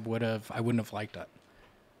 but I wouldn't have liked it.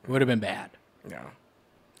 It would have been bad. Yeah.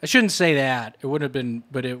 I shouldn't say that. It wouldn't have been,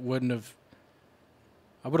 but it wouldn't have.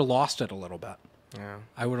 I would have lost it a little bit. Yeah.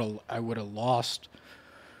 I would have lost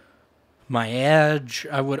my edge.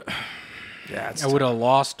 I would Yeah. It's have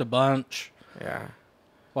lost a bunch. Yeah.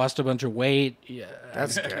 Lost a bunch of weight. Yeah,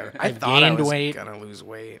 That's good. I I've thought I gained was weight. gonna lose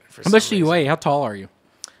weight. For How much some do you reason. weigh? How tall are you?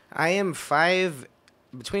 I am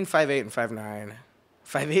between 5'8" and 5'9".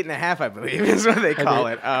 5'8.5", I believe, is what they call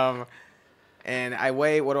it. And I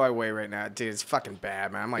weigh. What do I weigh right now, dude? It's fucking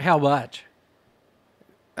bad, man. I'm like, How much?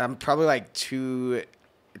 I'm probably like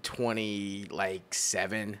 220, like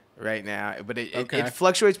 7 right now. But it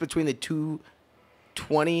fluctuates between the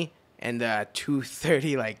 220 and the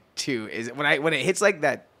 230, like 2. Is when it hits like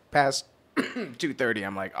that past 230,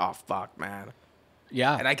 I'm like, oh fuck, man.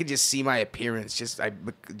 Yeah. And I could just see my appearance, because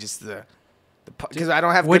I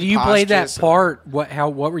don't have. When good you played posture, that so- part,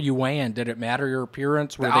 what were you weighing? Did it matter your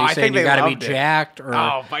appearance? Were I they saying think you they got to be loved it. jacked? Or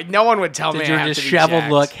Oh, but no one would tell me. did I your have to be disheveled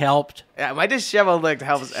jacked. look helped? Yeah, my disheveled look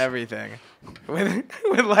helps everything.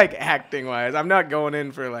 with like acting wise, I'm not going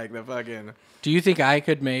in for like the fucking. Do you think I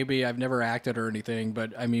could maybe? I've never acted or anything,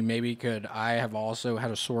 but I mean, maybe could I have also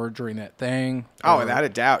had a sword during that thing? Oh, Or- without a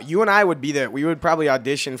doubt. You and I would be we would probably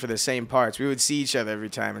audition for the same parts. We would see each other every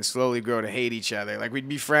time and slowly grow to hate each other. Like, we'd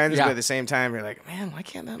be friends, Yeah. but at the same time, you're like, man, why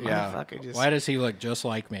can't that Yeah. motherfucker just... Why does he look just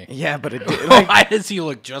like me? Yeah, but like, Why does he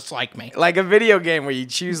look just like me? like a video game where you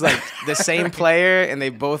choose, like, the same player and they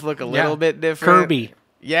both look a little bit different. Kirby.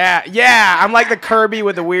 Yeah. I'm like the Kirby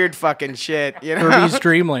with the weird fucking shit, you know? Kirby's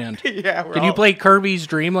Dreamland. Yeah. Can you play Kirby's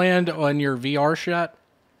Dreamland on your VR shut?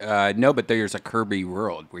 No, but there's a Kirby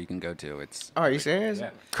world where you can go to. It's Oh, are you serious?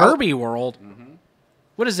 Yeah. Kirby World?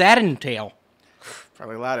 What does that entail?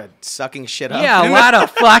 Probably a lot of sucking shit up. Yeah, a lot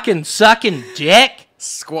of fucking sucking dick.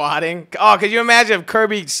 Squatting. Oh, could you imagine if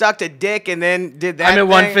Kirby sucked a dick and then did that I'm at thing?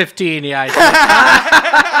 115, yeah.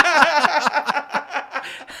 I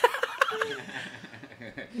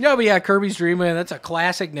No, but yeah, Kirby's Dreamland, that's a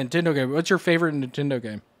classic Nintendo game. What's your favorite Nintendo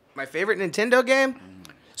game? My favorite Nintendo game?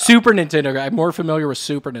 Super Nintendo. I'm more familiar with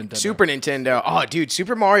Super Nintendo. Super Nintendo. Oh, dude,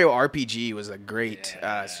 Super Mario RPG was a great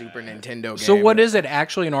Super Nintendo game. So what is it,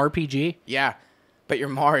 actually an RPG? Yeah, but you're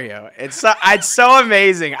Mario. It's so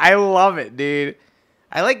amazing. I love it, dude.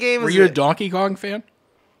 I like games. Were you a Donkey Kong fan?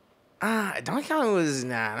 Donkey Kong was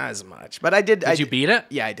not as much, but I did. Did you beat it?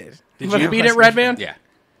 Yeah, I did. Did But you I beat it, wasn't- Redban? yeah.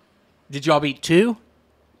 Did y'all beat 2?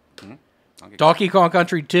 Donkey Kong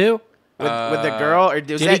Country 2? With the girl, or was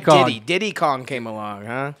Diddy that Kong. Diddy? Diddy Kong came along,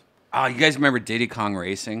 huh? Oh, you guys remember Diddy Kong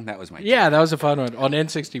Racing? That was my Yeah, that was a fun one on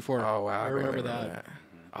N64. Oh wow, I remember that.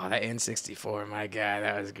 Oh, that N64, my God,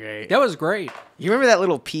 that was great. That was great. You remember that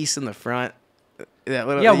little piece in the front? That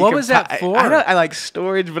little, Yeah, you what could was that for? I like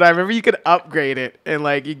storage, but I remember you could upgrade it and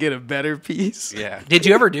like you get a better piece. Yeah. Did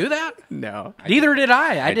you ever do that? No. Neither did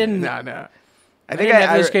I. I didn't. No. I didn't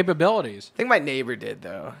have those capabilities. I think my neighbor did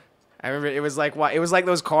though. I remember it was like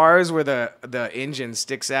those cars where the engine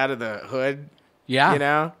sticks out of the hood. Yeah. You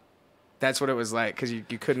know? That's what it was like because you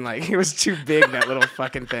couldn't like it was too big that little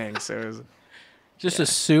fucking thing. So it was Just a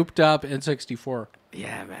souped up N64.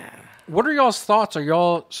 yeah, man. What are y'all's thoughts?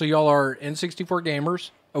 Y'all are N64 gamers?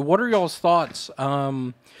 What are y'all's thoughts?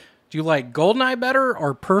 Do you like GoldenEye better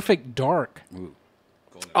or Perfect Dark?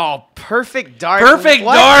 Oh, Perfect Dark. Perfect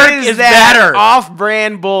What Dark is that better.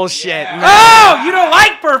 Off-brand bullshit. Man. Oh, you don't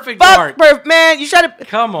like Perfect Dark? Man, you try to.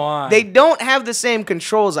 Come on. They don't have the same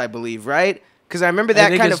controls, I believe, right? Because I remember that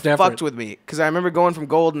think kind it's of different. fucked with me. Because I remember going from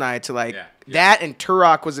GoldenEye to like Yeah. that, and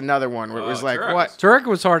Turok was another one where it was like, Turok what? was- Turok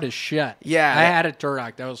was hard as shit. Yeah. I had a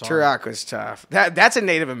Turok. That was hard. Turok was tough. That's a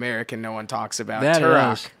Native American no one talks about. That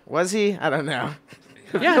Turok. is. Was he? I don't know.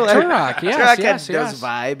 Yeah, Turok. Yes, Turok yes, had yes. those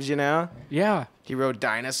vibes, you know? Yeah, He rode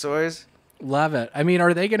dinosaurs. love it. I mean,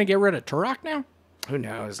 are they going to get rid of Turok now? Who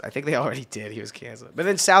knows? I think they already did. He was canceled. But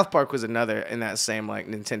then South Park was another in that same like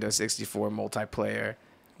Nintendo 64 multiplayer.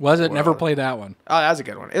 Was it? Never Well- played that one. Oh, that was a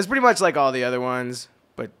good one. It was pretty much like all the other ones,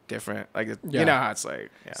 but different. Like Yeah. you know how it's like.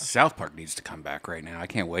 Yeah. South Park needs to come back right now. I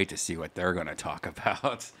can't wait to see what they're going to talk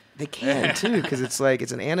about. They can too, because it's like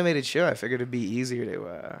it's an animated show. I figured it'd be easier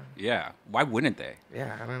to. Yeah. Why wouldn't they?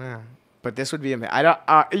 Yeah, I don't know. But this would be amazing. I don't.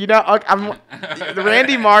 The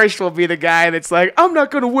Randy Marsh will be the guy that's like, I'm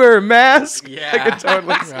not gonna wear a mask. Yeah. Like a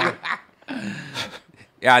totally.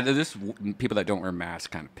 Yeah, people that don't wear masks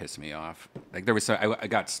kind of piss me off. Like there was, I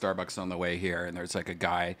got Starbucks on the way here, and there's like a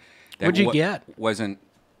guy. That What'd you get? Wasn't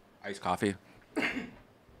iced coffee. Wow,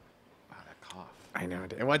 that cough. I know.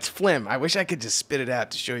 What's phlegm? I wish I could just spit it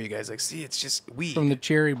out to show you guys. Like, see, it's just weed. From the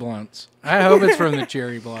cherry blunts. I hope it's from the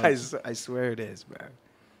cherry blunts. I swear it is, man.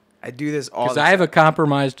 I do this all. Because the I have time. a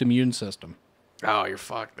compromised immune system. Oh, you're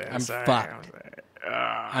fucked, man. I'm Sorry. fucked.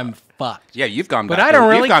 I'm fucked. Yeah, you've gone. But back I don't to,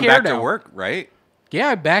 really You've gone care back to now. work, right?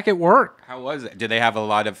 Yeah, back at work. How was it? Did they have a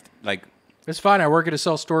lot of like? It's fine. I work at a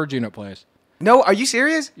self-storage unit place. No, are you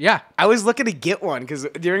serious? Yeah. I was looking to get one because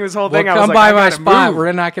during this whole Well, thing, I was come like, by I my gotta spot. move.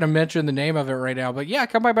 We're not going to mention the name of it right now, but yeah,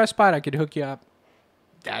 come by my spot. I could hook you up.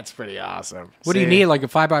 That's pretty awesome. What do you need? Like a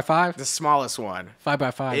 5x5? The smallest one.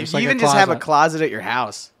 5x5. If It's you like even a just have a closet. closet at your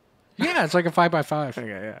house. Yeah, it's like a 5x5. Okay,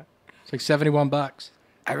 yeah. It's like $71.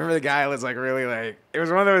 I remember the guy was like really like, it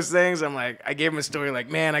was one of those things. I'm like, I gave him a story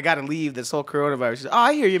like, man, I got to leave this whole coronavirus. He's like, oh,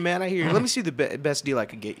 I hear you, man. I hear you. Let me see the best deal I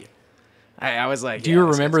could get you. I was like, Do yeah, you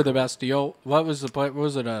this remember guy's the cool. best deal? What was the what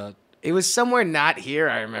was it? It was somewhere not here.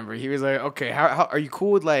 I remember he was like, okay, how are you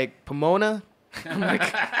cool with like Pomona? I'm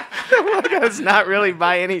like, let's not really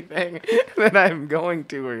buy anything that I'm going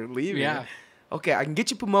to or leaving. Yeah. Okay, I can get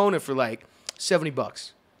you Pomona for like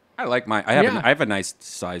 $70. I like my. I have a nice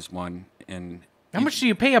size one, and How much do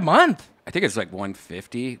you pay a month? I think it's like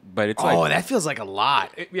 150, but it's Oh, like that feels like a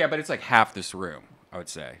lot. yeah, but it's like half this room. I would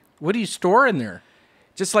say. What do you store in there?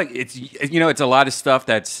 Just like it's it's a lot of stuff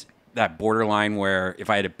that's that borderline where if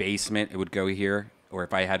I had a basement, it would go here, or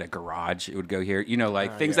if I had a garage, it would go here.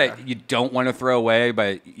 Like things that you don't want to throw away,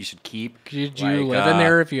 but you should keep. Could you live in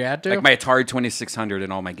there if you had to? Like my Atari 2600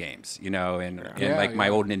 and all my games, and Yeah, like my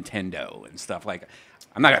yeah. old Nintendo and stuff. Like,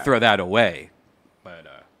 I'm not gonna throw that away, but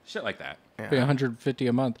shit like that. Pay $150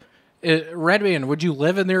 a month. Redban, would you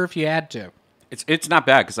live in there if you had to? It's not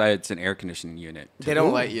bad because it's an air conditioning unit. They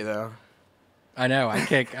don't let you though. I know. I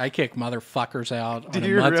kick motherfuckers out on a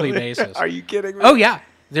you monthly really? basis. Are you kidding me? Oh yeah,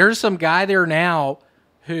 there's some guy there now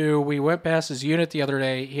who we went past his unit the other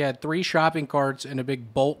day. He had 3 shopping carts and a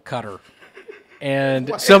big bolt cutter,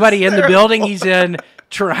 and somebody in the building he's in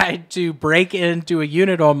tried to break into a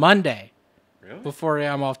unit on Monday. Really? Before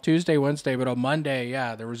I'm off Tuesday, Wednesday, but on Monday,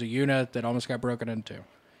 yeah, there was a unit that almost got broken into,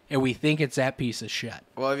 and we think it's that piece of shit.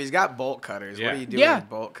 Well, if he's got bolt cutters, what are you doing Yeah. with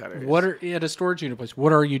bolt cutters? What are at a storage unit place?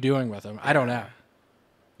 What are you doing with them? I don't know.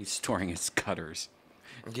 He's storing his cutters.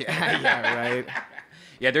 Yeah, right.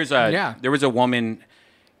 Yeah, there was a woman,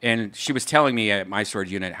 and she was telling me at my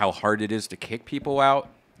storage unit how hard it is to kick people out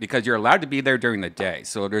because you're allowed to be there during the day.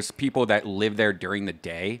 So there's people that live there during the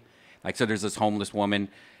day. Like, so there's this homeless woman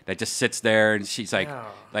that just sits there and she's like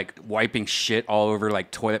wiping shit all over like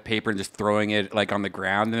toilet paper and just throwing it like on the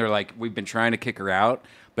ground. And they're like, we've been trying to kick her out,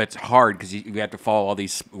 but it's hard because you have to follow all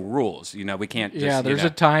these rules. We can't just, Yeah, there's a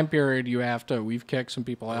time period you have to. We've kicked some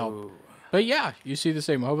people out. Ooh. But yeah, you see the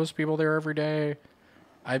same homeless people there every day.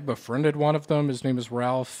 I befriended one of them. His name is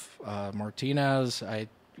Ralph Martinez. I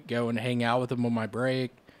go and hang out with him on my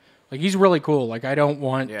break. Like, he's really cool. Like, I don't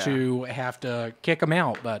want to have to kick him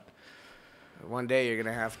out, but One day you're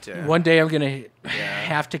gonna have to. one day I'm going to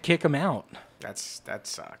have to kick him out. That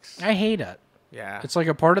sucks. I hate it. Yeah. It's like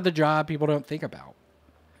a part of the job people don't think about.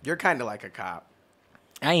 You're kind of like a cop.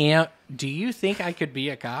 I am. Do you think I could be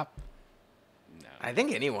a cop? I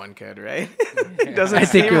think anyone could, right? It doesn't I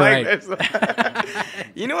think seem you're like right. this.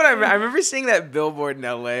 You know what? I remember seeing that billboard in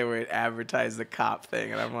L.A. where it advertised the cop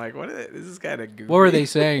thing, and I'm like, what is it? This is kind of goofy. What were they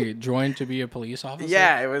saying? Join to be a police officer?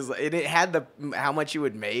 Yeah, it was. It had the how much you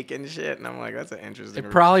would make and shit, and I'm like, that's an interesting.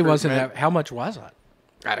 It probably wasn't recruitment. that. How much was it?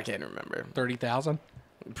 I can't remember. 30,000?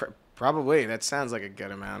 Probably. That sounds like a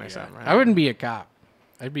good amount or something. Right? I wouldn't be a cop.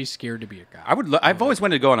 I'd be scared to be a cop. I've always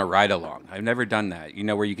wanted to go on a ride along. I've never done that.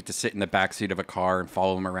 Where you get to sit in the back seat of a car and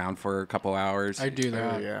follow them around for a couple hours. I do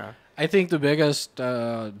that. Oh, yeah. I think the biggest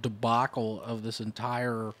debacle of this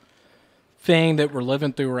entire thing that we're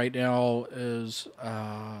living through right now is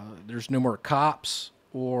there's no more cops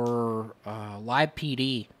or live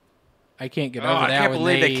PD. I can't get over that. I can't when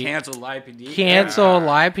believe they canceled Live PD. Cancel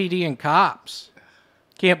live PD and cops.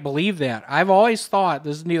 Can't believe that. I've always thought,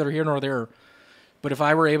 this is neither here nor there, but if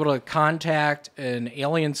I were able to contact an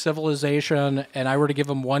alien civilization and I were to give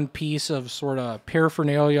them one piece of sort of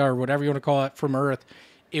paraphernalia or whatever you want to call it from Earth,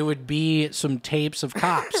 it would be some tapes of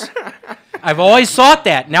cops. I've always thought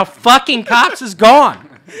that. Now fucking cops is gone.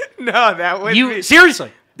 No, that would be...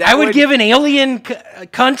 Seriously. I would would- give an alien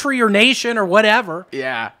country or nation or whatever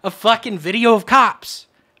Yeah. a fucking video of cops.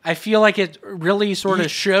 I feel like it really sort of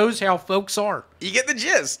shows how folks are. You get the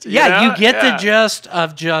gist. Yeah, know? you get Yeah. the gist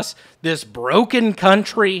of just this broken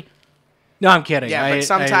country. No, I'm kidding. Yeah, but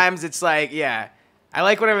sometimes it's like, yeah. I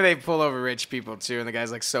like whenever they pull over rich people, too, and the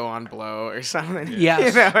guy's, like, so on blow or something.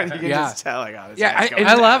 Yes. And you can Yeah. just tell, like, oh, this Yeah, guy's going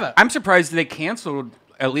I love it. I'm surprised they canceled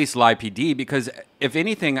at least Live PD because if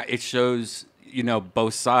anything, it shows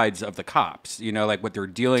both sides of the cops. Like what they're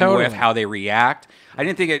dealing Totally. with, how they react. I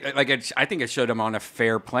didn't think it. I think it showed them on a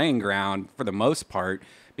fair playing ground for the most part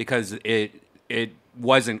because it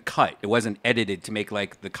wasn't cut. It wasn't edited to make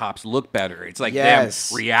like the cops look better. It's like Yes.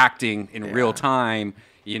 them reacting in real time.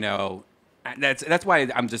 That's why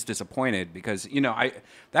I'm just disappointed because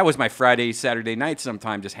that was my Friday, Saturday night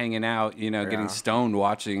sometime just hanging out, getting stoned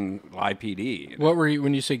watching Live PD. What were you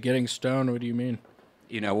when you say getting stoned? What do you mean?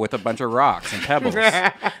 With a bunch of rocks and pebbles.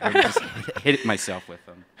 I just hit myself with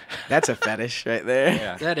them. That's a fetish right there.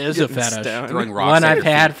 Yeah. That is a fetish. Throwing rocks One at I've your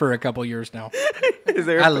had feet. for a couple years now. Is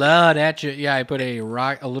there I love that shit. Yeah, I put a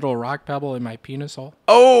little rock pebble in my penis hole.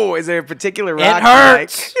 Oh, is there a particular rock? It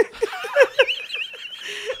hurts. You like?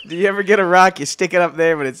 Do you ever get a rock, you stick it up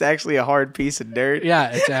there, but it's actually a hard piece of dirt? Yeah,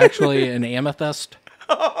 it's actually an amethyst.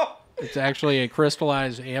 It's actually a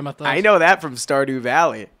crystallized amethyst. I know that from Stardew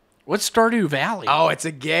Valley. What's Stardew Valley? Oh, it's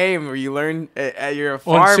a game where you learn. You're a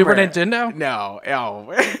farmer. On Super Nintendo? No.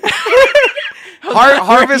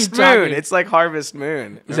 Harvest Moon. talking? It's like Harvest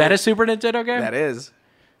Moon. Is that a Super Nintendo game? That is.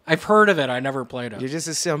 I've heard of it. I never played it. You're just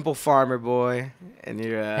a simple farmer boy, and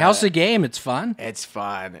you're. How's the game? It's fun. It's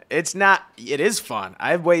fun. It's not. It is fun.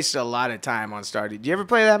 I've wasted a lot of time on Stardew. Do you ever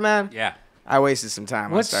play that, man? Yeah. I wasted some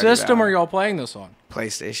time. What on Stardew system Valley. are y'all playing this on?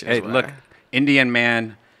 PlayStation. Hey, look, Indian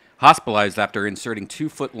man hospitalized after inserting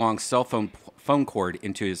 2-foot-long cell phone cord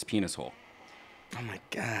into his penis hole. Oh my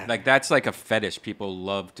god! Like that's like a fetish. People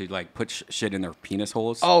love to like put shit in their penis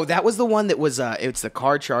holes. Oh, that was the one that was. It's the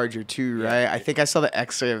car charger too, right? I think I saw the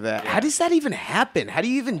X-ray of that. How does that even happen? How do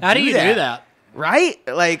you even? How do you do that? Right?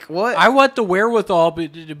 Like what? I want the wherewithal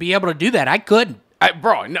to be able to do that. I couldn't.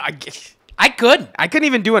 Bro, no, I couldn't. I couldn't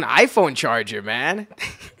even do an iPhone charger, man.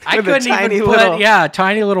 I With a couldn't tiny even put little- a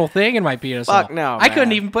tiny little thing in my penis. Fuck hole. no, I couldn't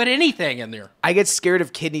man. even put anything in there. I get scared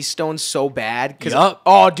of kidney stones so bad. Yup.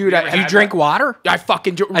 Oh, dude, Do you drink water? I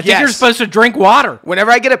fucking do. I think you're supposed to drink water. Whenever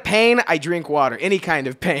I get a pain, I drink water. Any kind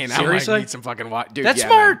of pain. Seriously? I need some fucking water. Dude, That's yeah,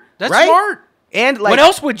 smart. man. That's Right? smart. And like, What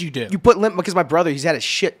else would you do? You put because my brother, he's had a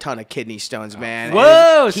shit ton of kidney stones, man.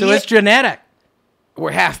 Whoa, And so it's genetic. we're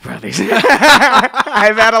half brothers.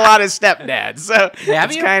 I've had a lot of stepdads, so Have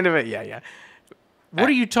it's you? kind of yeah. What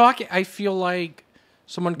are you talking? I feel like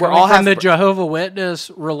someone We're coming all from half the bro- Jehovah Witness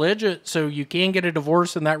religion, so you can get a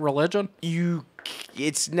divorce in that religion?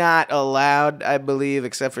 It's not allowed, I believe,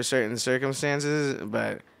 except for certain circumstances.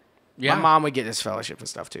 But Yeah. my mom would get his fellowship and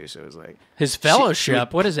stuff too, so it was like His she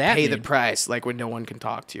fellowship? would What does that pay mean? the price, like when no one can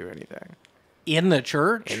talk to you or anything. In the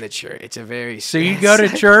church? In the church, it's a very So you go to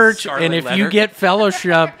church, and if you get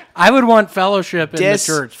fellowship, I would want fellowship in the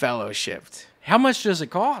church. Disfellowshipped. How much does it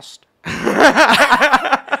cost?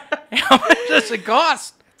 How much does it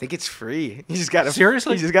cost? I think it's free. You just gotta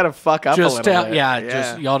Seriously? You just gotta fuck up a little bit.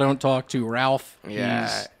 just y'all don't talk to Ralph. Yeah,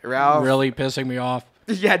 He's Ralph. really pissing me off.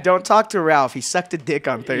 Yeah, don't talk to Ralph. He sucked a dick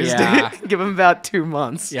on Thursday. Yeah. Give him about 2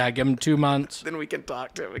 months. Yeah, give him 2 months. Then we can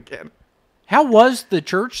talk to him again. How was the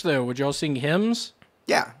church though? Would y'all sing hymns?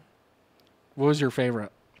 Yeah. What was your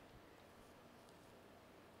favorite?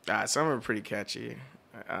 Some are pretty catchy.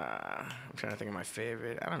 I'm trying to think of my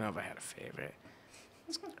favorite. I don't know if I had a favorite.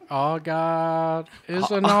 Our God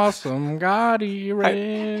is an awesome God. He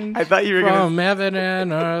reigns I thought you were from gonna. heaven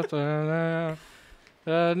and earth.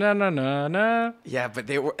 Na, na, na, na. Yeah, but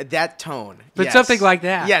they were that tone. But Yes. something like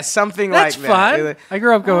that. Yeah, something That's like that. fun. Like, I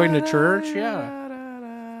grew up going to church. Yeah.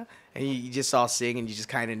 and you just all sing and you just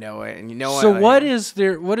kind of know it, and you know So what? what is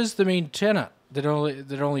there? What is the main tenet? That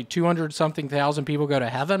only 200-something thousand people go to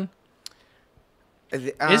heaven?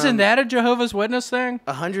 Isn't that a Jehovah's Witness thing?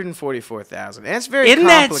 144,000? And it's very Isn't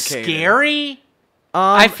that complicated. scary?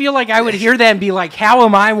 I feel like I would hear that and be like, "How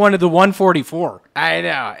am I one of the 144?" I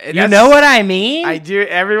know. You know what I mean? I do.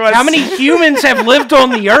 Everyone. How many humans have lived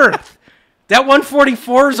on the earth? That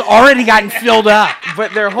 144's already gotten filled up.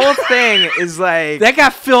 But their whole thing is like That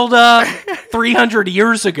got filled up 300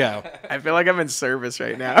 years ago. I feel like I'm in service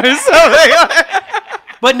right now. or something.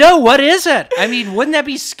 But no, what is it? I mean, wouldn't that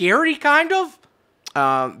be scary, kind of?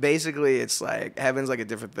 Basically, it's like heaven's like a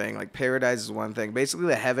different thing. Like paradise is one thing. Basically,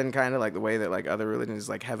 the heaven kind of like the way that like other religions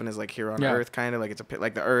like heaven is like here on Yeah. earth, kind of like it's a pit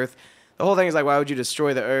like the earth. The whole thing is like, why would you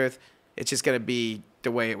destroy the earth? It's just gonna be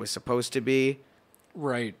the way it was supposed to be.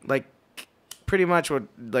 Right. Like pretty much what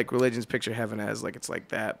like religions picture heaven as. Like it's like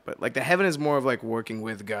that, but like the heaven is more of like working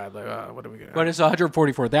with God. Like, what are we gonna? But it's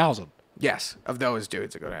 144,000. Yes, of those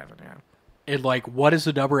dudes that go to heaven. Yeah. And like, what is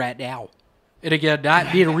the number at now? And again,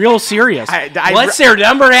 not being real serious. I- What's their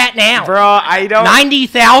number at now? Bro, I don't.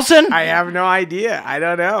 90,000? I have no idea. I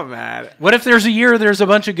don't know, man. What if there's a year there's a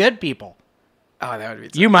bunch of good people? Oh, that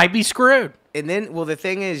would be. You might be screwed. And then, well, the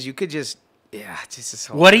thing is, you could just, just this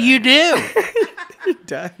whole. What do you do? You're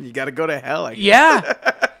done. You got to go to hell. I guess. Yeah.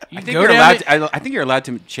 I think go you're down allowed. to- I think you're allowed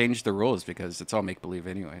to change the rules because it's all make believe,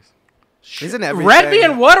 anyways. Isn't everything?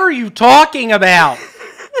 Redban, what are you talking about?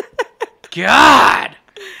 God.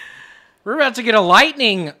 We're about to get a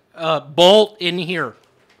lightning bolt in here.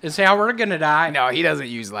 is how we're gonna die. No, he doesn't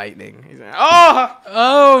use lightning. He's like, oh!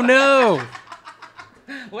 Oh no!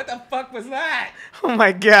 What the fuck was that? Oh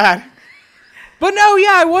my god. But no,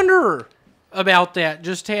 yeah, I wonder about that.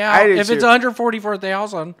 Just how I do if too. it's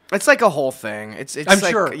 144,000. It's like a whole thing. It's I'm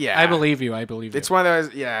like, sure. Yeah. I believe you. I believe you. It's one of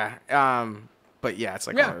those, yeah. But yeah, it's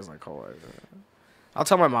like one of those like whole. I'll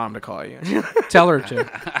tell my mom to call you. Tell her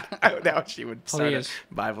to. I doubt she would start Please.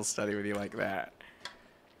 a Bible study with you like that.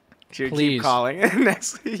 She would Please. keep calling.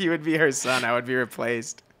 Next, you would be her son. I would be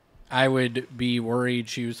replaced. I would be worried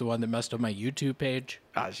she was the one that messed up my YouTube page.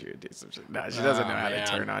 Oh, she would do some shit. No, she doesn't know how to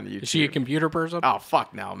turn on YouTube. Is she a computer person? Oh,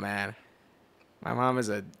 fuck no, man. My mom is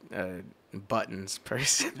a buttons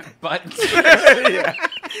person. Buttons? Yeah.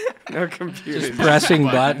 No computers. Just pressing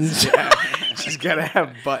buttons. Yeah. She's got to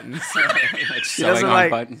have buttons. Like She sewing doesn't on like.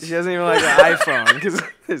 buttons. She doesn't even like an iPhone because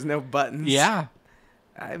there's no buttons. Yeah.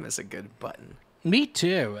 I miss a good button. Me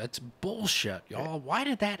too. It's bullshit, y'all. Why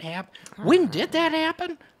did that happen? When did that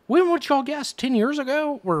happen? When would y'all guess? 10 years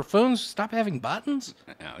ago? Where phones stopped having buttons?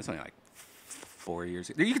 No, it's only like 4 years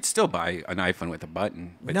ago. You could still buy an iPhone with a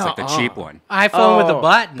button, but it's No, like the cheap one. iPhone with a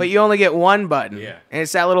button. But you only get one button. Yeah. And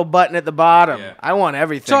it's that little button at the bottom. Yeah. I want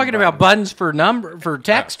everything. Talking about buttons. buttons for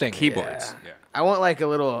texting. Keyboards. Yeah. I want like a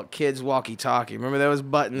little kid's walkie-talkie. Remember those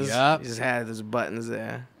buttons? Yep. You just had those buttons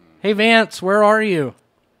there. Hey, Vance, where are you?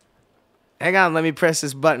 Hang on, let me press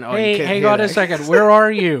this button. Oh, you Hey, couldn't hang hear on that. a second. Where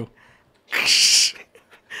are you?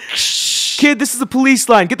 Kid, this is the police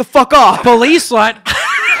line. Get the fuck off. Police line.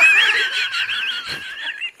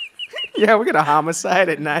 Yeah, we got a homicide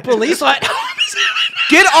at night. Police line.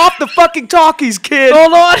 Get off the fucking talkies, kid.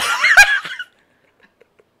 Hold on.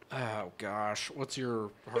 Oh, gosh. What's your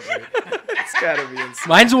heart rate? It's gotta be insane.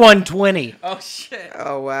 Mine's 120. Oh, shit.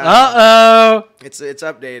 Oh wow. Uh-oh. It's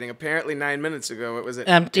updating. Apparently 9 minutes ago it was at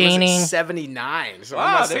Updating. 79. So Wow,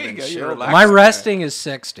 I must there have you been go. You're chill. relaxed. My resting is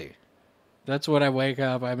 60. That's when I wake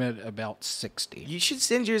up. I'm at about 60. You should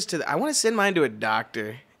send yours to. I want to send mine to a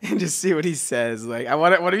doctor and just see what he says. Like, I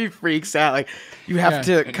want. What if he freaks out? Like, you have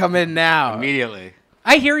to come in now. Immediately.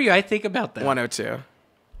 I hear you. I think about that. 102.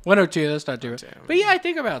 102, that's not too bad. But yeah, I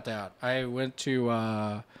think about that. I went to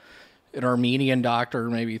an Armenian doctor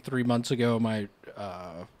maybe 3 months ago. My,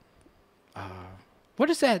 what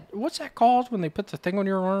is that? What's that called when they put the thing on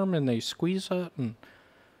your arm and they squeeze it? And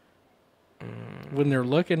when they're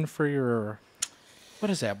looking for your, what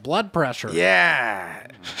is that? Blood pressure. Yeah.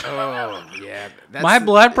 Oh yeah. My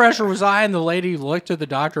blood pressure was high, and the lady looked at the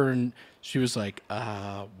doctor and she was like,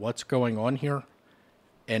 what's going on here?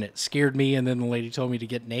 And it scared me, and then the lady told me to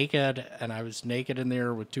get naked, and I was naked in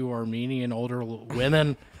there with two Armenian older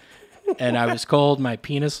women, and I was cold. My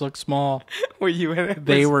penis looked small. Were you in it?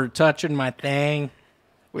 They were touching my thing.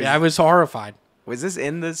 Yeah, I was horrified. Was this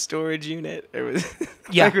in the storage unit? Or was,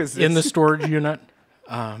 Yeah, like, was in the this- storage unit,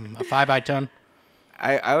 a 5x10.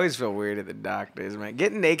 I always feel weird at the doctors, man.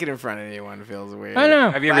 Getting naked in front of anyone feels weird. I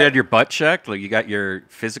know. Have you ever had your butt checked? Like, you got your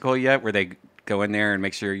physical yet, where they go in there and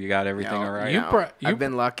make sure you got everything all right? I've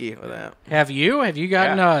been lucky with that. Have you? Have you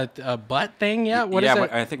gotten a butt thing yet? What is yeah,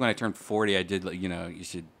 it? I think when I turned 40, I did, you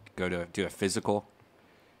should go to do a physical.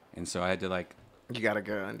 And so I had to, You gotta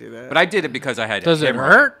go and do that. but I did it because I had Does it hemorrhoid,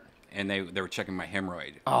 hurt? And they were checking my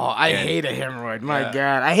hemorrhoid. Oh, I And- hate a hemorrhoid. My Yeah.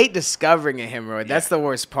 God. I hate discovering a hemorrhoid. That's the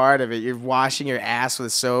worst part of it. You're washing your ass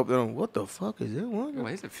with soap. And what the fuck is it? What?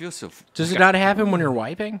 Why does it feel so... Does it not happen when you're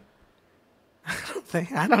wiping?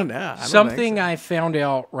 I don't know. Something I found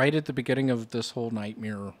out right at the beginning of this whole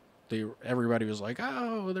nightmare. Everybody was like,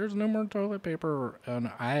 "Oh, there's no more toilet paper," and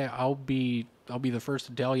I'll be the first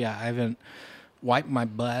to tell you, I haven't wiped my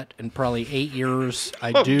butt in probably 8 years.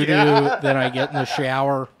 I do. Then I get in the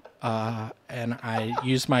shower, and I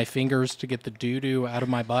use my fingers to get the doo-doo out of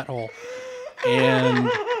my butthole. And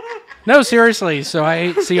no, seriously. So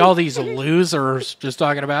I see all these losers just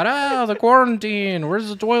talking about, the quarantine. Where's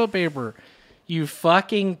the toilet paper? You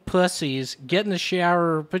fucking pussies. Get in the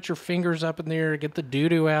shower, put your fingers up in there, get the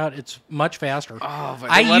doo-doo out. It's much faster. Oh, but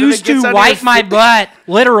I what if used it gets to under wipe your my feet? butt.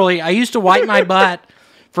 Literally, I used to wipe my butt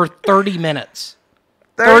for 30 minutes.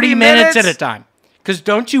 30 minutes at a time. Because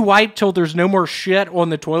don't you wipe till there's no more shit on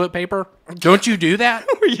the toilet paper? Don't you do that?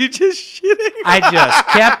 Were you just shitting? I just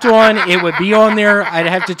kept on. It would be on there. I'd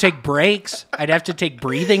have to take breaks. I'd have to take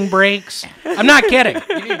breathing breaks. I'm not kidding.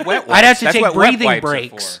 You need wet wipes. I'd have to That's take what wet breathing wipes are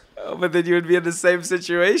breaks. for. Oh, but then you would be in the same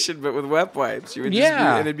situation, but with wet wipes. You would just Yeah.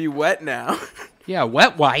 be, and it'd be wet now. Yeah,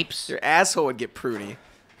 wet wipes. Your asshole would get pruny.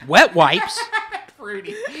 Wet wipes.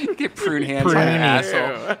 Get prune hands on your Pruny.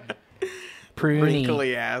 asshole. Pruny.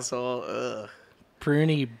 Wrinkly asshole. Ugh.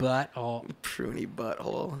 Pruny butthole. Pruny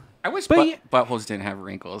butthole. I wish But buttholes didn't have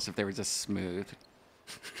wrinkles if they were just smooth.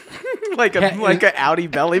 like a Audi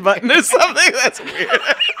belly button or something. That's weird.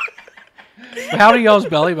 How do y'all's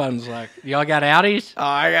belly buttons look? Y'all got Audis? Oh,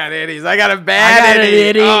 I got itties. I got a bad an itty.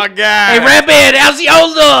 itty. Oh god. Hey, Redban, how's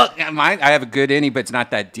yours look? Yeah, mine, I have a good innie, but it's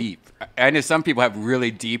not that deep. I know some people have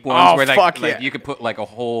really deep ones where fuck like yeah. you could put like a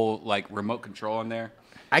whole like remote control in there.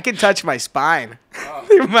 I can touch my spine.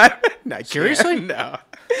 No, Seriously? No.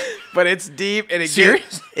 But it's deep and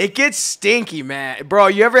Serious? it gets stinky, man. Bro,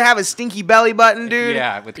 you ever have a stinky belly button, dude?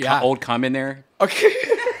 Yeah, with old cum in there. Okay.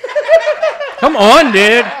 Come on,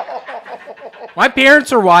 dude. My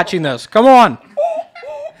parents are watching this. Come on.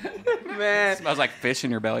 Man. It smells like fish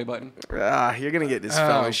in your belly button. You're going to get this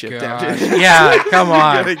fellowship God. after this. Yeah, come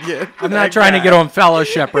on. You're gonna get I'm not trying to get on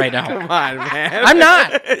fellowship right now. Come on, man. I'm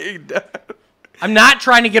not. I'm not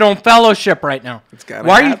trying to get on fellowship right now. gotta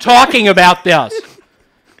Why are you happen. talking about this?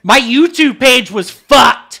 My YouTube page was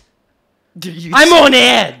fucked. I'm on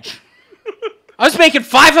edge. I was making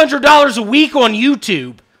 $500 a week on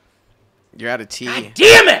YouTube. You're out of tea. God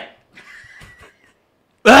damn it!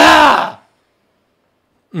 Ah!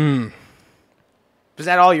 Was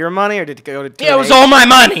that all your money, or did it go to? Yeah, it was all my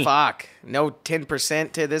money. Fuck. No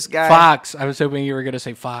 10% to this guy. Fox. I was hoping you were going to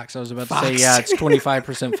say Fox. I was about to say, yeah, it's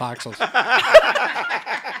 25% Foxels.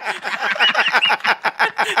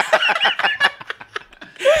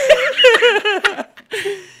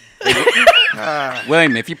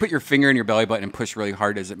 William, if you put your finger in your belly button and push really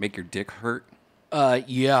hard, does it make your dick hurt?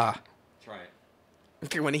 Yeah. Try it.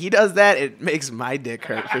 Okay, when he does that, it makes my dick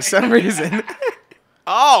hurt for some reason.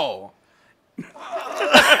 Oh.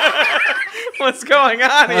 What's going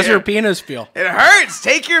on How's here? your penis feel? It hurts.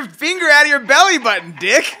 Take your finger out of your belly button,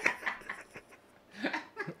 dick.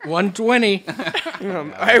 120. All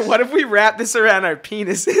right, what if we wrap this around our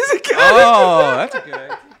penises? Oh, that's a good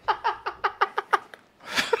idea.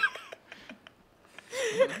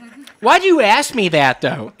 Why'd you ask me that,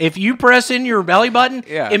 though? If you press in your belly button,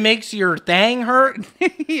 Yeah. it makes your thing hurt?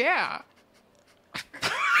 Yeah.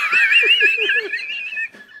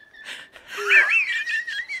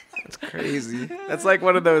 Crazy. That's like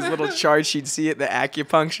one of those little charts you'd see at the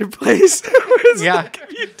acupuncture place. Yeah. Like,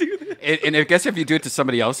 if you do that. And I guess if you do it to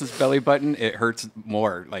somebody else's belly button, it hurts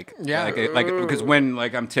more. Like, Yeah. like because when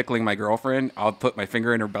like I'm tickling my girlfriend, I'll put my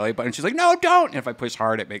finger in her belly button. She's like, "No, don't!" And if I push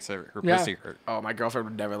hard, it makes her Yeah. pussy hurt. Oh, my girlfriend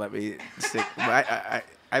would never let me stick.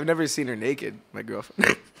 I've never seen her naked. My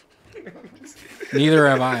girlfriend. Neither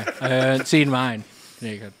have I. I haven't seen mine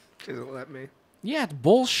naked. She doesn't let me. Yeah, it's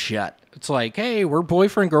bullshit. It's like, hey, we're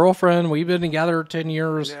boyfriend, girlfriend. We've been together 10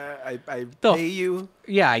 years. Yeah, I The- pay you.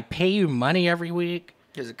 Yeah, I pay you money every week.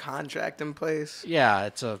 There's a contract in place. Yeah,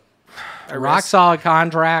 it's a I rock solid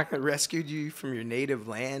contract. I rescued you from your native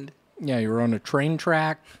land. Yeah, you were on a train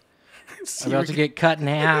track, So about to get cut in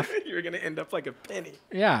half. You were gonna end up like a penny.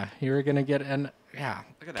 Yeah, you were gonna get an. Yeah,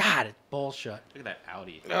 at that. God, it's bullshit. Look at that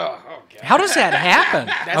Audi. Oh, God. How does that happen?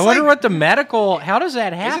 I wonder what the medical. How does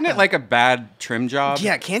that happen? Isn't it like a bad trim job?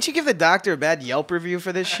 Yeah, can't you give the doctor a bad Yelp review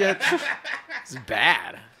for this shit? It's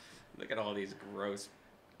bad. Look at all these gross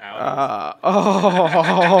Audis.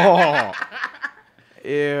 Oh.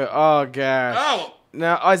 Ew. Oh, gosh. Oh!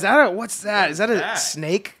 No, is that a, what's that? Is that a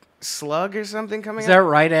snake slug or something coming Is out? that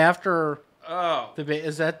right after Oh.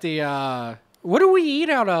 is that the? What do we eat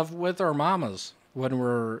out of with our mamas when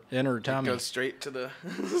we're in her tummy? Go straight to the.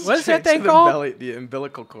 What is that straight thing to the called? belly, the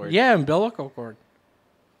umbilical cord. Yeah, umbilical cord.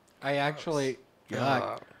 I actually.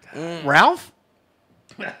 Oh, Ralph?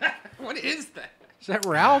 What is that? Is that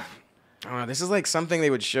Ralph? Oh, this is like something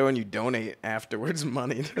they would show and you donate afterwards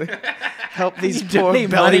money to help these You poor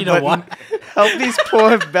donate belly money to button. what? Help these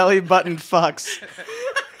poor belly button fucks.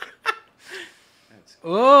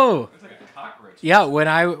 Oh. It's like a cockroach. Yeah, when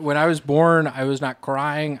I was born, I was not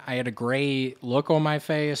crying. I had a gray look on my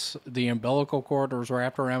face. The umbilical cord was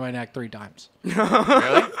wrapped around my neck 3 times.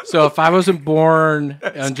 Really? So if I wasn't born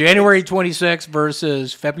on January 26th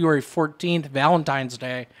versus February 14th, Valentine's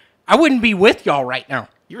Day, I wouldn't be with y'all right now.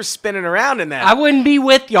 You were spinning around in that. I wouldn't be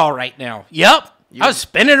with y'all right now. Yep. I was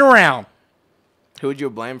spinning around. Who would you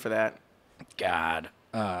blame for that? God.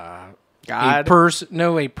 God. A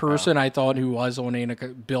person I thought who was on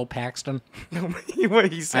Anaconda, Bill Paxton.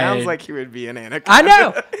 He sounds like he would be an anaconda. I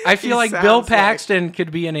know. I feel He like Bill sounds like- Paxton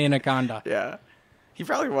could be an anaconda. Yeah. He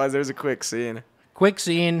probably was. There was a quick scene. Quick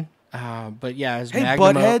scene. But yeah, his Hey,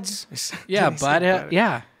 magnum. buttheads. Yeah, Did he say butthead.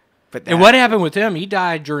 Yeah. But And what happened with him? He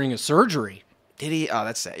died during a surgery. Did he? Oh,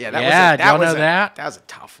 that's sad. Yeah, that Yeah, was y'all was know that? That was a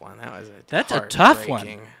tough one. That was a That's a tough one.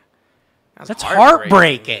 heartbreaking- that was That's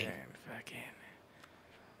heartbreaking. man. Fucking.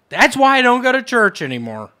 That's why I don't go to church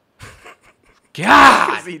anymore. God.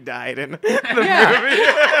 Because he died in the Yeah. movie.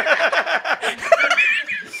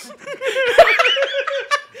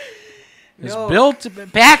 Is Bill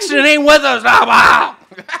Paxton ain't with us. Ah,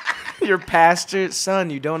 Your pastor son,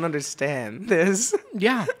 you don't understand this.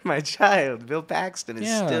 yeah, My child, Bill Paxton, is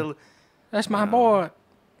Yeah. still. that's my boy.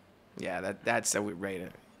 Yeah, that's how we rate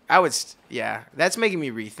it. I would. Yeah, that's making me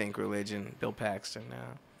rethink religion. Bill Paxton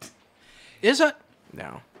now. Is it?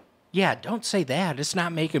 No. Yeah, don't say that. It's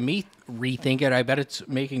not making me rethink it. I bet it's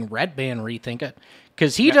making Redban rethink it.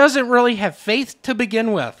 Because he doesn't really have faith to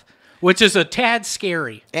begin with, which is a tad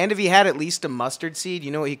scary. And if he had at least a mustard seed, you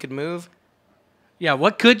know what he could move? Yeah,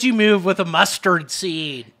 what could you move with a mustard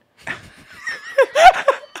seed?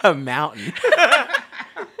 A mountain.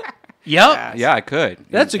 Yep. Yeah, I could.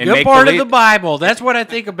 That's a And good make part of believe- the Bible. That's what I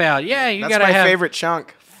think about. Yeah, you That's got to my have favorite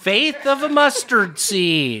chunk. faith of a mustard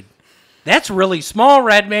seed. That's really small,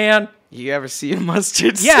 Redman. You ever see a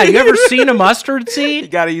mustard seed? Yeah, you ever seen a mustard You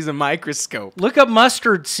seed? got to use a microscope. Look up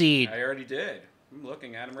mustard seed. I already did. I'm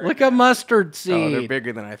looking at him right Look now. up mustard Oh, they're seed.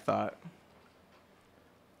 bigger than I thought.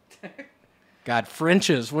 God,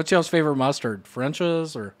 French's. What's y'all's favorite mustard?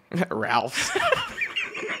 French's or Ralph's.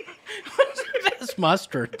 best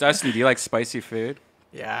mustard? Dustin, do you like spicy food?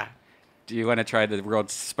 Yeah. Do you want to try the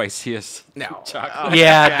world's spiciest No. chocolate?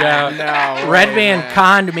 Yeah, No. Redman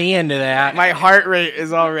conned me into that. My heart rate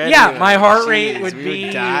is already. Yeah, my heart rate Jeez, would we be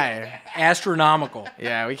die. astronomical.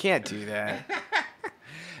 Yeah, we can't do that.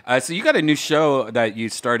 So you got a new show that you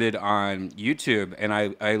started on YouTube, and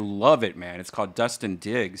I love it, man. It's called Dustin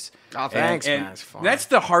Digs. Oh, thanks, and man. It's fun. That's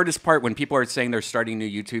the hardest part when people are saying they're starting new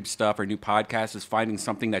YouTube stuff or new podcasts is finding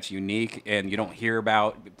something that's unique and you don't hear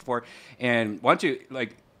about before. And why don't you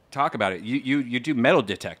talk about it? You do metal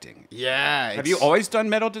detecting. Yeah. Have you always done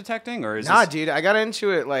metal detecting, or is Nah, this... dude. I got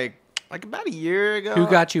into it like about a year ago. Who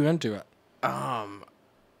got you into it?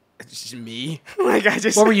 It's just me. Like I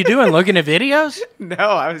just. What were you doing? Looking at videos? No,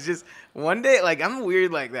 I was just one day. Like I'm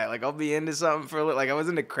weird like that. Like I'll be into something for a little. Like I was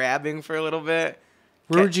into crabbing for a little bit.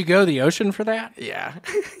 Where would you go? The ocean for that? Yeah.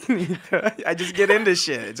 I just get into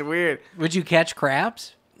shit. It's weird. Would you catch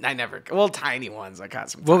crabs? I never. Well, tiny ones. I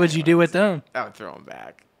caught some. What would tiny you do ones. with them? I would throw them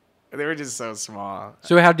back. They were just so small.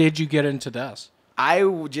 So how did you get into this?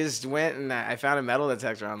 Just went and I found a metal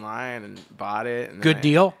detector online and bought it. And Good then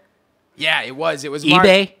deal? Yeah, it was. It was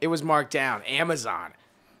eBay? It was marked down. Amazon.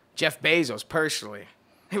 Jeff Bezos personally.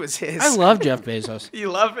 It was his. I love Jeff Bezos.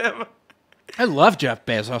 You love him? I love Jeff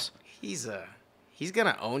Bezos. He's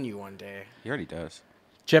gonna own you one day. He already does.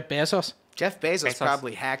 Jeff Bezos? Jeff Bezos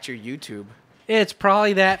probably hacked your YouTube. It's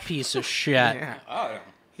probably that piece of shit. Yeah. Oh,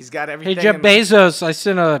 He's got Hey, everything. Jeff Bezos, I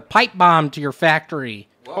sent a pipe bomb to your factory.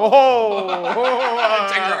 Oh.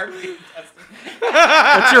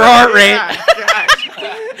 What's your heart rate?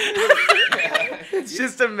 It's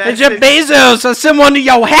just a Hey, message. Jeff Bezos, I sent one to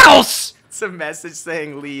your house. It's a message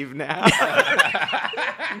saying leave now.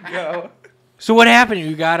 Go. So what happened?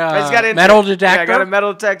 You got I just got a into metal it. detector? Yeah, I got a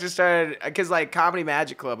metal detector started because like Comedy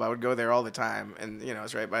Magic Club, I would go there all the time, and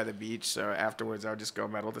it's right by the beach. So afterwards, I would just go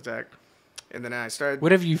metal detect, and then I started.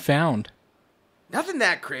 What have you found? Nothing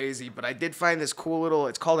that crazy, but I did find this cool little.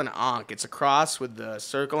 It's called an ankh. It's a cross with the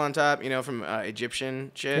circle on top. From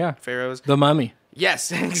Egyptian shit. Yeah. Pharaohs. The Mummy.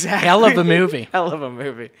 Yes, exactly. Hell of a movie. Hell of a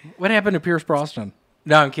movie. What happened to Pierce Brosnan?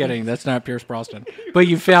 No, I'm kidding. That's not Pierce Brosnan. But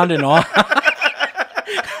you found an ankh.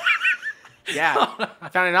 Yeah, I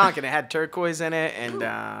found an ankh and it had turquoise in it, and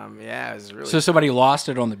it was really. So somebody lost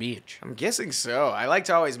it on the beach. I'm guessing so. I like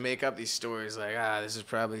to always make up these stories like, this is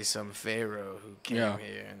probably some pharaoh who came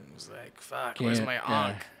here and was like, fuck, where's my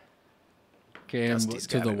ankh? Came Dusty's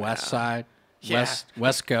to got the it west now. side. Yeah.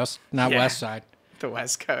 West coast, not Yeah. west side. The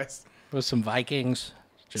West Coast. With some Vikings.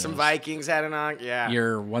 Some Vikings had an ankh, yeah.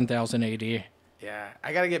 Year 1000 AD. Yeah,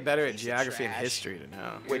 I gotta get better at geography and history to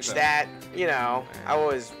know. Which I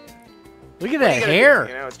always. Look at that hair.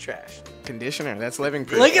 It's trash. Conditioner, that's living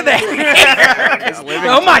proof. Look at that hair. It's living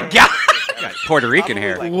Oh my God. Got Puerto Rican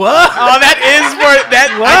hair. Whoa. Oh, that is for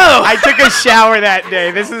that. Whoa. I took a shower that day.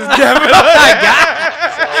 This is definitely.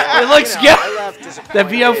 It looks good. The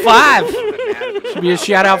VO5. Should be a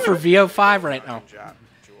shout out for VO5 right now.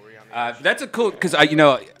 That's a cool because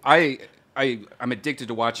I'm addicted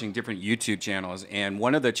to watching different YouTube channels, and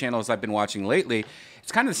one of the channels I've been watching lately,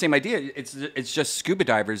 it's kind of the same idea. It's just scuba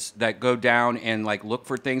divers that go down and like look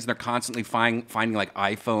for things, and they're constantly finding like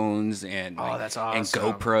iPhones and that's and awesome.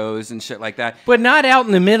 GoPros and shit like that. But not out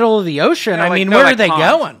in the middle of the ocean. No, I like- mean, no, where like are they ponds,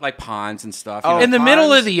 going? Like ponds and stuff. Oh, In the middle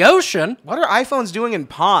ponds? of the ocean? What are iPhones doing in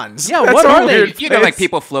ponds? Yeah, That's what a are they? weird You know, like place.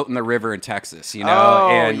 people float in the river in Texas, Oh,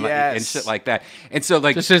 and yes. shit like that. And so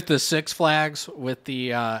like This is the Six Flags with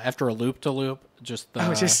the after a loop to loop, just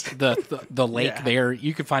the just- the lake Yeah. there.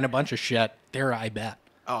 You can find a bunch of shit there. I bet.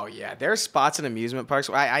 Oh yeah, there are spots in amusement parks.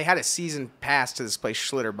 I had a season pass to this place,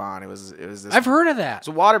 Schlitterbahn. It was this. I've heard of that. It's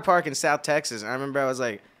a water park in South Texas. And I remember I was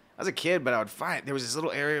a kid, but I would find there was this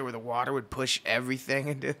little area where the water would push everything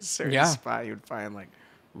into a certain spot. You would find like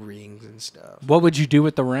rings and stuff. What would you do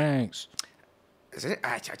with the rings?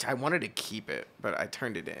 I wanted to keep it, but I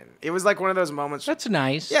turned it in. It was like one of those moments. That's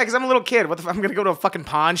nice. Yeah, because I'm a little kid. What the I'm gonna go to a fucking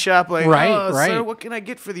pawn shop? Like, right. Sir, what can I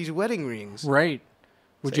get for these wedding rings? Right.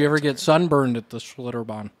 Would you ever get sunburned at the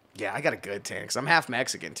Schlitterbahn? Yeah, I got a good tan because I'm half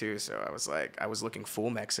Mexican too. So I was looking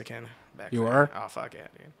full Mexican back You then. were? Oh fuck yeah,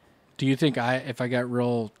 dude. Do you think if I got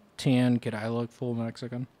real tan, could I look full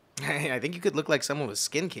Mexican? I think you could look like someone with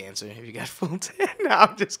skin cancer if you got full tan. No,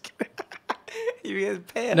 I'm just kidding. You guys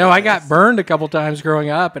pay. No, I got burned a couple times growing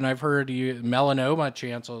up, and I've heard melanoma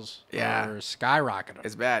chances are skyrocketing.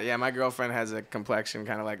 It's bad. Yeah, my girlfriend has a complexion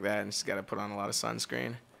kind of like that, and she's got to put on a lot of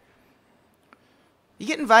sunscreen. You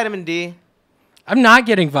getting vitamin D? I'm not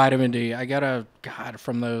getting vitamin D. I got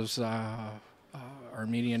from those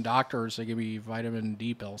Armenian doctors. They give me vitamin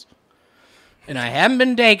D pills, and I haven't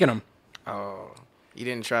been taking them. Oh, you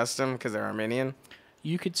didn't trust them because they're Armenian?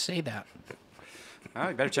 You could say that. Oh,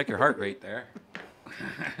 you better check your heart rate there.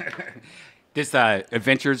 This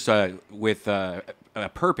Adventures with a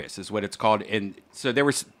Purpose is what it's called. And so they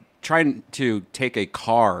were trying to take a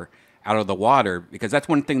car out of the water because that's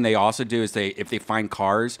one thing they also do is if they find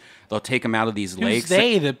cars, they'll take them out of these lakes.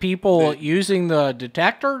 The people using the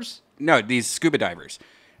detectors? No, these scuba divers.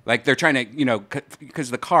 Like they're trying to, because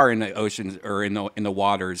the car in the oceans or in the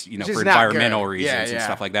waters, for environmental reasons and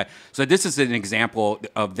stuff like that. So this is an example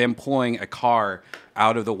of them pulling a car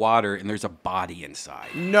out of the water and there's a body inside.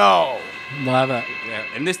 No. Love it. Yeah,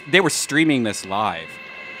 and they were streaming this live.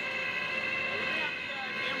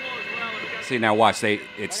 See, now watch.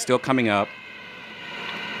 It's still coming up.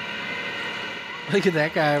 Look at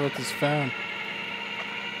that guy with his phone.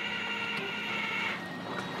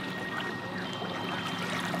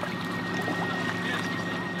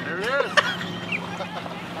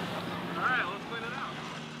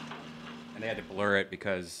 And they had to blur it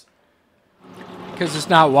because it's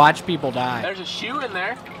not watch people die. There's a shoe in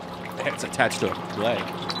there. it's attached to a leg.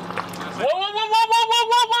 Whoa, whoa, whoa, whoa, whoa, whoa,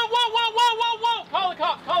 whoa, whoa, whoa, whoa, whoa, whoa, whoa! Call the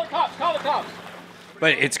cops! Call the cops! Call the cops!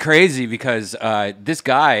 But it's crazy because this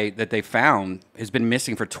guy that they found has been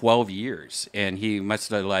missing for 12 years, and he must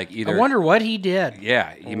have either. I wonder what he did.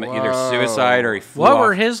 Yeah, either suicide or he flew What off.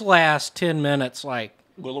 were his last 10 minutes like?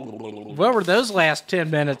 What were those last 10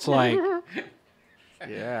 minutes like?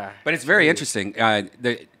 Yeah. But it's very interesting. I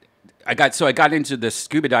got into the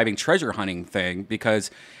scuba diving treasure hunting thing because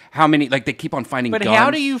how many they keep on finding guns. But how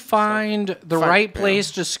do you find the right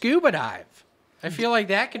place to scuba dive? I feel like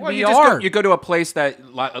that could be you hard. You go to a place that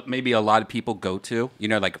maybe a lot of people go to,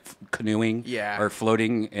 like canoeing or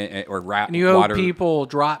floating or and you water. hope people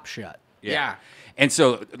drop shit. Yeah. And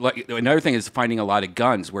so another thing is finding a lot of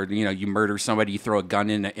guns where, you murder somebody, you throw a gun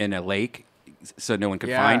in a lake so no one could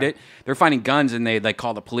find it. They're finding guns and they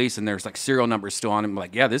call the police and there's serial numbers still on them.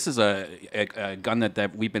 Like, yeah, this is a gun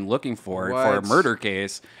that we've been looking for a murder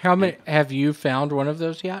case. How many have you found one of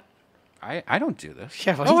those yet? I don't do this.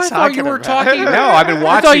 Yeah, what I thought you were talking. No, I've been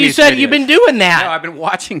watching. I thought you these said videos. you've been doing that. No, I've been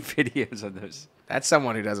watching videos of this. That's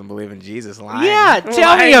someone who doesn't believe in Jesus lying. Yeah, tell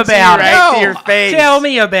me Lying to about you it. right to your face. Tell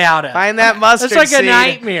me about it. Find that mustard It's like seed. a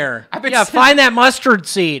nightmare. been Find that mustard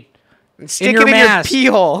seed. And stick your it in mask. your pee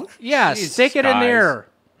hole. Yeah, Jesus, stick it in guys. there.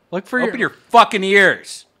 Look for Open your fucking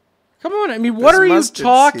ears. Come on, I mean, what There's are you mustard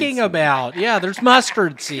talking seeds. about? Yeah, there's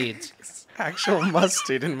mustard seeds. Actual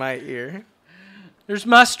mustard in my ear. There's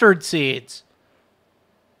mustard seeds.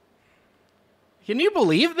 Can you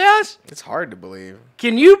believe this? It's hard to believe.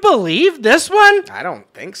 Can you believe this one? I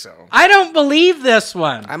don't think so. I don't believe this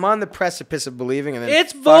one. I'm on the precipice of believing, and then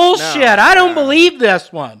It's fuck bullshit. no. I don't believe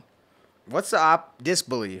this one. What's the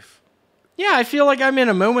disbelief? Yeah, I feel like I'm in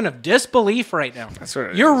a moment of disbelief right now. That's what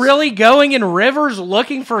it You're is. really going in rivers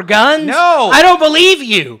looking for guns? No. I don't believe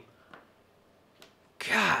you.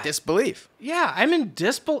 God. Disbelief. Yeah, I'm in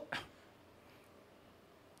disbelief.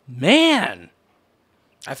 Man.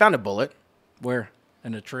 I found a bullet. Where?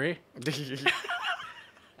 In a tree?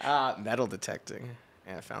 Metal detecting.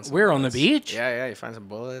 Yeah, I found some We're on the bullets. beach? Yeah, you find some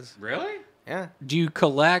bullets. Really? Yeah. Do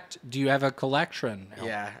you have a collection?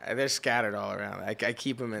 Yeah, they're scattered all around. I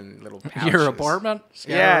keep them in little pouches. Your apartment? Yeah,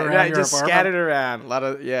 Scattered around your just apartment? scattered around. A lot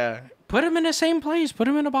of, yeah. Put them in the same place. Put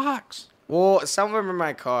them in a box. Well, some of them are in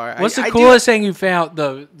my car. What's the I do- coolest thing you found?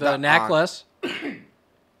 The The necklace?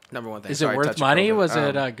 Number one thing. Is Sorry, it worth touch money? COVID. Was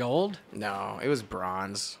it gold? No, it was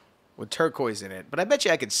bronze with turquoise in it. But I bet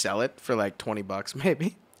you I could sell it for like $20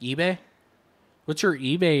 maybe. eBay? What's your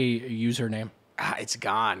eBay username? It's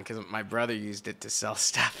gone because my brother used it to sell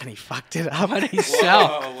stuff and he fucked it up. What did he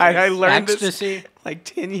sell? I learned Ecstasy? this like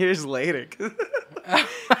 10 years later.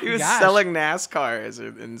 He was gosh. selling NASCARs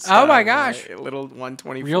and stuff. Oh my gosh. Like, little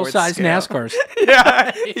 1/24 Real size scale. NASCARs.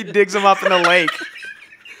 Yeah, he digs them up in the lake.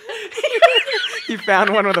 He found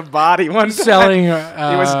one with a body one time. Selling. He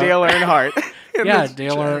was Dale Earnhardt. in Yeah, the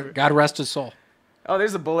Dale trailer. Earnhardt. God rest his soul. Oh,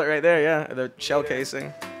 there's a bullet right there. Yeah, the shell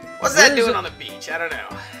casing. What's that doing on the beach? I don't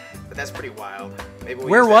know, but that's pretty wild. Maybe we'll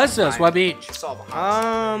Where use that was to this? find- What beach? Solve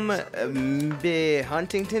a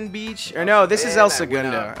Huntington Beach? Or no, this is El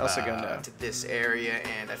Segundo. El Segundo. To this area,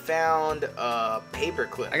 and I found a paper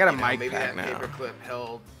clip. I got a mic maybe pack that now. paper clip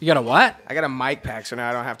held. You got a what? I got a mic pack, so now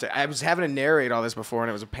I don't have to. I was having to narrate all this before, and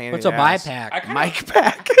it was a pain What's in a the ass. BiPack? Mic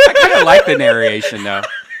pack. I kind of like the narration though.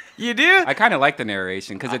 You do? I kind of like the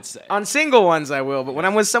narration because it's On single ones, I will, but when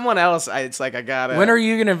I'm with someone else, it's like I gotta. When are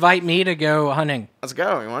you going to invite me to go hunting? Let's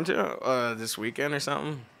go. You want to? This weekend or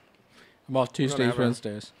something? I'm off Tuesdays, Whatever.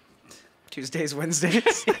 Wednesdays. Tuesdays,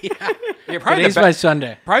 Wednesdays. yeah, probably Today's the my best.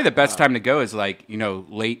 Sunday. Probably the best time to go is like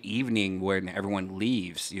late evening when everyone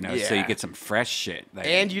leaves. So you Yeah. get some fresh shit. Like,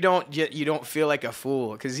 And you don't feel like a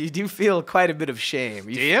fool because you do feel quite a bit of shame.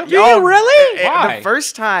 Do you? Do you really? Why? The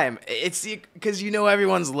first time, it's because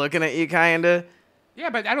everyone's looking at you, kinda. yeah,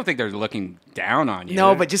 but I don't think they're looking down on you.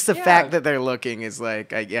 No, but just the Yeah. fact that they're looking is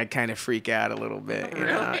like I kind of freak out a little bit. You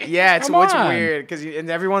know? Yeah, it's Come what's on. weird because and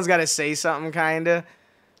everyone's got to say something, kinda.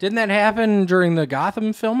 Didn't that happen during the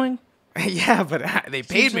Gotham filming? Yeah, but they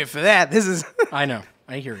paid me for that. This is I know.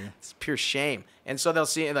 I hear you. it's pure shame. And so they'll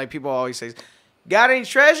see it like people always say, "Got any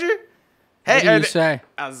treasure?" What do or you they- say?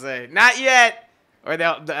 I'll say, "Not yet." Or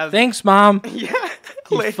they'll Thanks, Mom. yeah.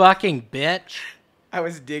 You Like, fucking bitch. I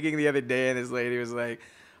was digging the other day, and this lady was like,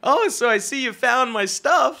 "Oh, so I see you found my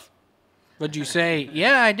stuff." What'd you say?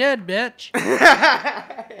 Yeah, I did, bitch.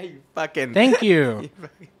 You fucking Thank you.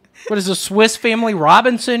 What is a Swiss Family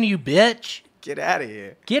Robinson, you bitch? get out of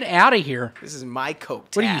here. Get out of here. This is my Coke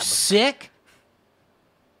What tab. are you, sick?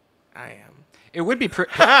 I am. It would be.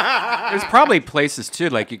 There's probably places too,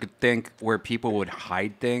 like you could think where people would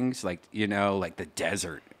hide things, like like the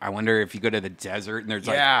desert. I wonder if you go to the desert and there's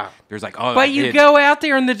Yeah. oh, But you go out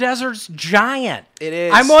there and the desert's giant. It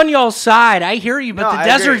is. I'm on y'all's side. I hear you, but No, the I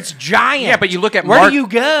agree. desert's giant. Yeah, but you look at where do you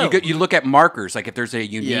go? You look at markers, like if there's a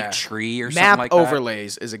unique Yeah. tree or something Map like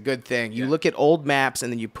overlays is a good thing. You look at old maps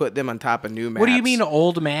and then you put them on top of new maps. What do you mean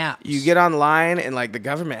old maps? You get online and like the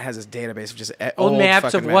government has this database of just old maps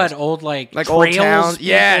of fucking what? maps. Old like Like trails? old towns. people-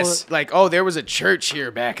 Yes. Like there was a church here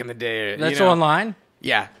back in the day. That's online.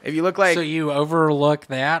 Yeah. If you look like So you overlook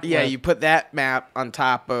that? yeah, Like, you put that map on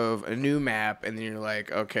top of a new map and then you're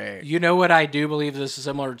like, okay. You know what I do believe this is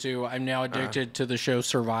similar to? I'm now addicted to the show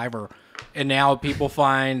Survivor. And now people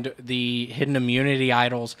find the hidden immunity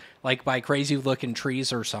idols like by crazy looking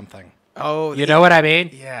trees or something. Oh, You know what I mean?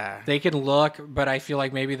 yeah. They can look, but I feel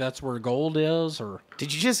like maybe that's where gold is or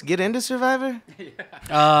Did you just get into Survivor?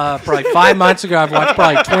 probably 5 months ago I've watched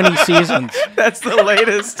probably 20 seasons. That's the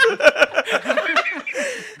latest.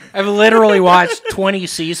 I've literally watched 20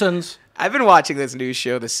 seasons. I've been watching this new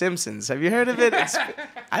show, The Simpsons. Have you heard of it?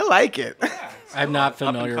 I like it. I'm not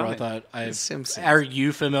familiar with that. Simpsons. Are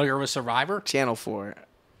you familiar with Survivor? Channel 4.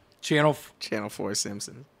 Channel 4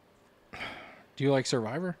 Simpsons. Do you like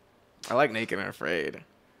Survivor? I like Naked and Afraid.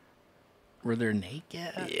 Were they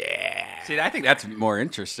naked? Yeah. See, I think that's more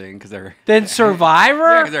interesting because they're Then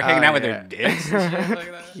Survivor? they're hanging out with yeah. their dicks and shit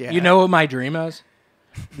like that. Yeah. You know what my dream is?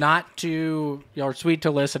 Not to, y'all are sweet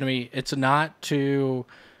to listen to me. It's not to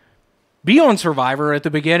be on Survivor. At the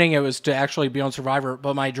beginning, it was to actually be on Survivor,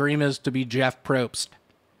 but my dream is to be Jeff Probst.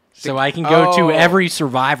 So I can go to every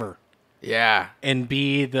Survivor Yeah. and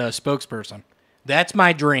be the spokesperson. That's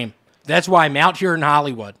my dream. That's why I'm out here in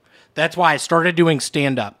Hollywood. That's why I started doing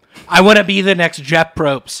stand-up. I want to be the next Jeff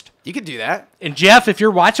Probst. You could do that. And Jeff, if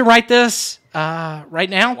you're watching right now,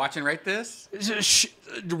 Watching right this.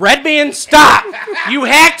 Redban, stop! You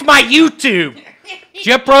hacked my YouTube.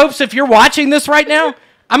 Jeff Probst, if you're watching this right now,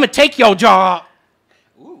 I'm gonna take your jaw.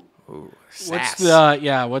 What's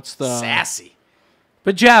the sassy?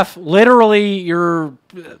 But Jeff, literally, you're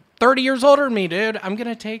 30 years older than me, dude. I'm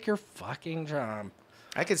gonna take your fucking job.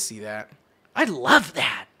 I could see that. I love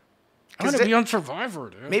that. I'm 'Cause gonna be on Survivor,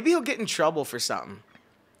 dude. Maybe he'll get in trouble for something,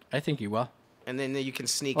 I think you will. and then you can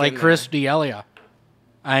sneak Like in Chris D'Elia.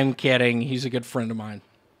 I'm kidding. He's a good friend of mine.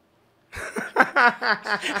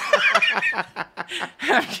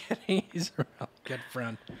 I'm kidding. He's a real good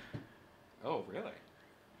friend. Oh, really?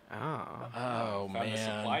 Oh, Found the man.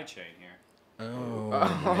 supply chain here. Oh,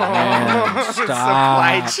 man. Stop.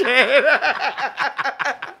 Supply chain.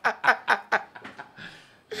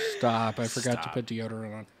 Stop. I forgot to put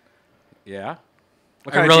deodorant on. Yeah.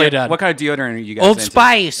 I really did. What kind of deodorant are you guys Old into?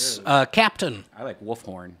 Spice, Captain. I like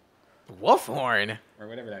Wolfhorn. Wolfhorn. Or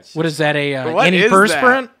whatever that shit. What is that, a What is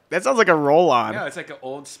antiperspirant? That sounds like a roll-on. No, it's like an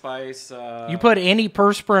Old Spice. You put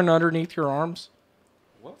antiperspirant underneath your arms?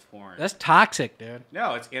 Wolfhorn. That's toxic, dude.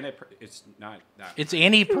 No, it's not. It's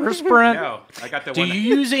antiperspirant? No, I got the Do one. you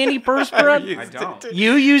use antiperspirant? I don't.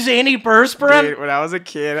 You use antiperspirant? Dude, when I was a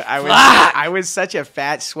kid, I was such a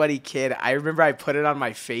fat, sweaty kid. I remember I put it on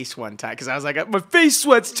my face one time because I was like, my face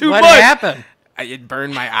sweats too much. What happened? It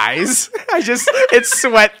burned my eyes. It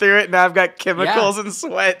sweat through it. Now I've got chemicals and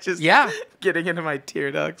sweat just getting into my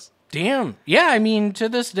tear ducts. Damn. Yeah, I mean, to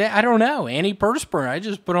this day, I don't know. Antiperspirant. I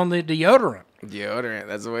just put on the deodorant. Deodorant.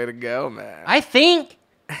 That's the way to go, man. I think.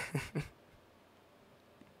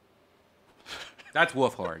 That's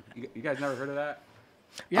Wolfhorn. You guys never heard of that?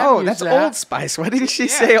 Yeah, that's Old Spice. Why didn't she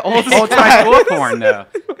say Old Old Spice? Spice Wolfhorn, though.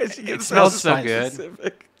 It smells so good.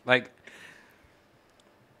 Specific. Like,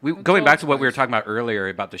 going back to what we were talking about earlier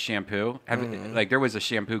about the shampoo. Like, there was a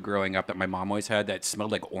shampoo growing up that my mom always had that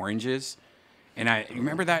smelled like oranges. And you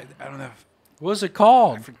remember that? I don't know. What was it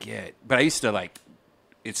called? I forget. But I used to, like,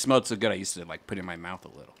 it smelled so good, I used to, like, put it in my mouth a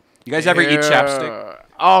little. You guys ever eat chapstick?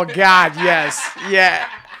 Oh, God, yes. Yeah.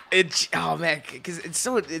 Oh, man, because it's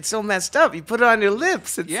so messed up. You put it on your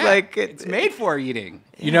lips. It's like... It's made for eating.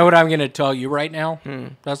 You know what I'm going to tell you right now,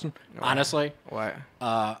 Dustin? Honestly. What?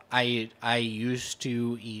 I used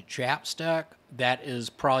to eat chapstick. That is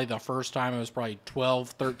probably the first time I was probably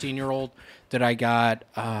 12, 13-year-old that I got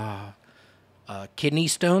kidney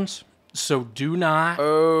stones. So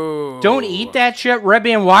don't eat that shit.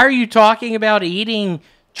 Redban, why are you talking about eating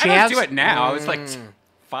chapstick? I don't do it now. I was like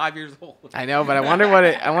 5 years old. I know, but I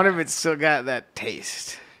wonder if it's still got that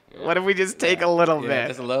taste. What if we just take a little bit?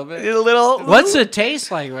 Just a little bit? A little. What's it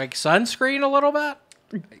taste like? Like sunscreen a little bit?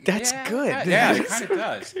 That's good. Yeah, it kind of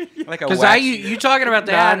does. Like a Because you talking about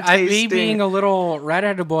that, me Non-tasting. being a little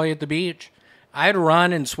redheaded boy at the beach, I'd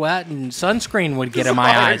run and sweat and sunscreen would get in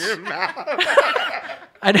my eyes.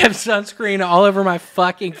 I'd have sunscreen all over my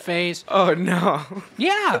fucking face. Oh, no.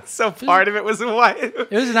 Yeah. So part of it was white.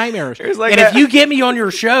 It was a nightmare. It was like and if you get me on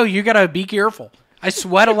your show, you got to be careful. I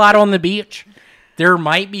sweat a lot on the beach. There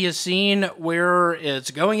might be a scene where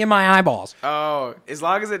it's going in my eyeballs. Oh, as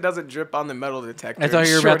long as it doesn't drip on the metal detector. I thought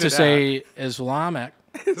you were about to short it say Islamic.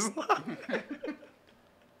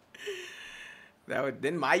 out.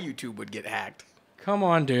 Then my YouTube would get hacked. Come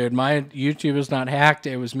on, dude. My YouTube is not hacked.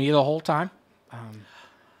 It was me the whole time.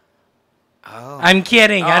 I'm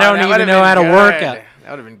kidding. I don't even know how to work it. That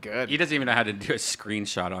would have been good. He doesn't even know how to do a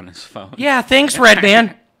screenshot on his phone. Yeah, thanks,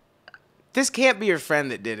 Redban. This can't be your friend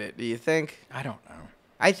that did it, do you think? I don't know.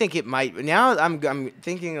 I think it might. Now I'm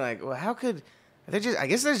thinking like, well, how could they just? I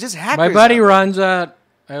guess there's just hackers. My buddy out there. runs it.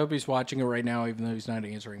 I hope he's watching it right now, even though he's not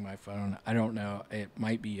answering my phone. I don't know. It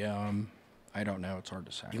might be. I don't know. It's hard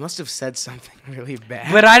to say. You must have said something really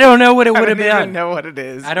bad. But I don't know what it I would have don't even been. know what it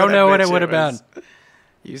is. I don't but know what bet it would have was- been.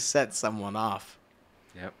 You set someone off.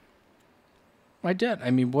 Yep. I did.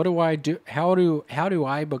 I mean, what do I do? How do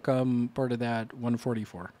I become part of that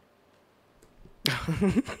 144?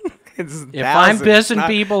 If I'm pissing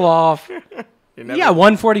people off, yeah,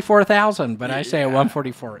 144,000. But I say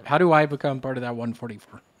 144. How do I become part of that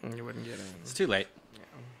 144? You wouldn't get it. It's too late.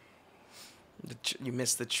 You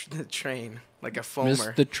missed the train like a foamer.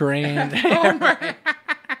 Missed the train.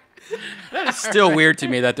 It's still weird to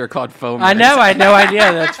me that they're called foamers. I know. I had no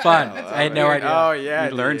idea. That's fun. I had no idea. Oh yeah,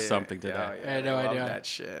 We learned dude. something today. Oh, yeah, I had no love idea. that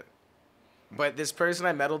shit. But this person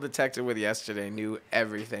I metal detected with yesterday knew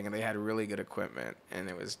everything, and they had really good equipment, and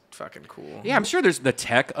it was fucking cool. Yeah, I'm sure there's the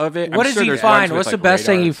tech of it. What I'm does sure he there's find? ones with, What's the like, best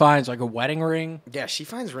thing he radars. finds? Like a wedding ring? Yeah, she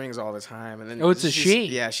finds rings all the time, and then Oh, it's a she?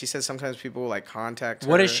 Yeah, she says sometimes people like contact her.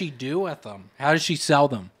 What does she do with them? How does she sell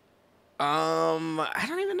them? I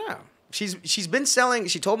don't even know. She's been selling.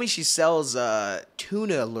 She told me she sells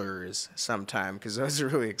tuna lures sometime because those are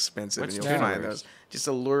really expensive, What's and you'll tuna find lures? those. Just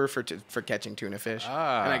a lure for catching tuna fish, and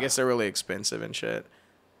I guess they're really expensive and shit.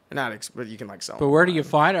 But you can like sell. But them where do you online.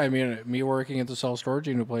 find it? I mean, me working at the self-storage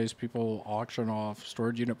unit place, people auction off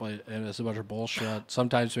storage unit place, and it's a bunch of bullshit.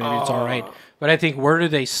 Sometimes maybe it's all right. But I think, where do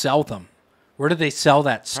they sell them? Where do they sell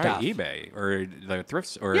that stuff? Probably eBay or the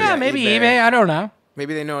thrift or Yeah, maybe eBay. eBay. I don't know.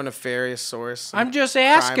 Maybe they know a nefarious source. I'm just crime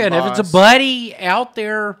asking if it's boss. a buddy out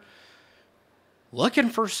there looking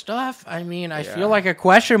for stuff. I mean, I feel like a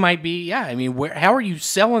question might be, I mean, how are you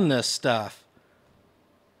selling this stuff?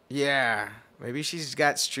 Yeah, maybe she's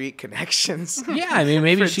got street connections. Yeah, I mean,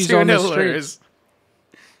 maybe for she's on the tuna street. lures.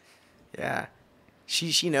 Yeah,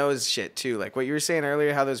 she knows shit too. Like what you were saying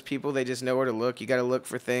earlier, how those people they just know where to look. You got to look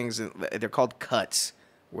for things, and they're called cuts.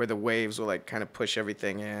 where the waves will like kind of push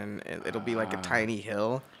everything in. It'll be like a tiny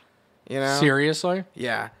hill, you know? Seriously?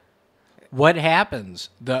 Yeah. What happens?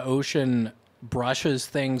 The ocean brushes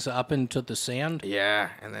things up into the sand? Yeah,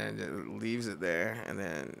 and then it leaves it there, and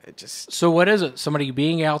then it just... So what is it? Somebody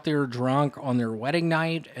being out there drunk on their wedding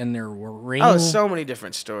night and their ring? Oh, so many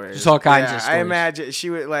different stories. Just all kinds of stories. I imagine she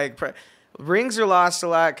would like... Rings are lost a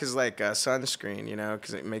lot because like sunscreen, you know,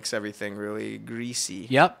 because it makes everything really greasy.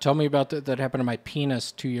 Yep. Tell me about that. That happened to my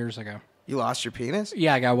penis 2 years ago. You lost your penis?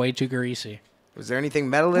 Yeah, I got way too greasy. Was there anything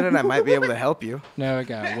metal in it? I might be able to help you. No, it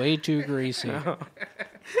got way too greasy. No.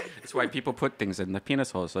 That's why people put things in the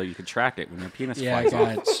penis hole so you can track it when your penis Yeah, flies I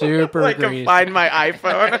got off. it super Like greasy. a Find My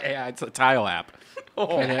iPhone. Yeah, it's a tile app.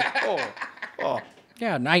 Oh.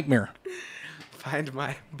 Yeah, nightmare. Find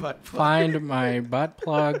my butt plug. Find my butt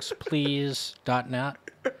plugs, please.net.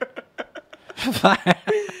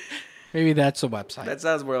 Maybe that's a website. That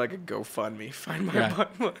sounds more like a GoFundMe. Find my Yeah.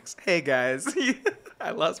 butt plugs. Hey guys,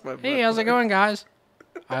 I lost my butt Hey, how's it going, guys?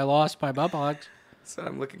 I lost my butt plugs. So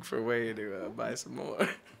I'm looking for a way to buy some more.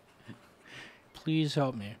 Please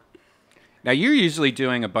help me. Now, you're usually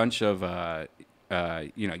doing a bunch of,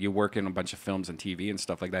 you work in a bunch of films and TV and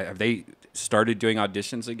stuff like that. Have they started doing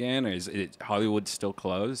auditions again, or is Hollywood still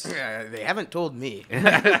closed? Yeah, they haven't told me.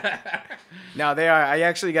 No, they are. I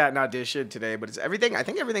actually got an audition today, but it's everything. I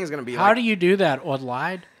think everything's gonna be. How do you do that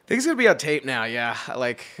online? I think it's gonna be on tape now. Yeah,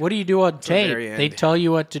 like. What do you do on tape? very They end. tell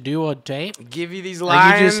you what to do on tape? Give you these Like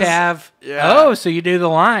lines. you just have... Yeah. Oh, so you do the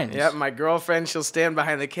lines. Yep, my girlfriend, she'll stand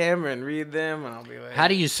behind the camera and read them, and I'll be like. How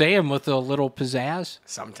do you say them with a little pizzazz?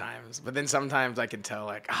 Sometimes, but then sometimes I can tell,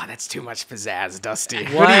 like, that's too much pizzazz, Dusty.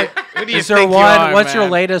 What? Who do you Is there think you one? are, What's your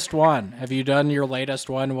man? latest one? Have you done your latest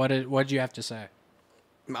one? What'd you have to say?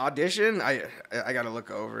 Audition? I gotta look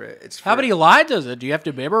over it. It's How many lines is it? Do you have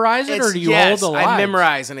to memorize it, or do you hold the lines? I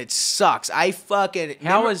memorize, and it sucks. I fucking.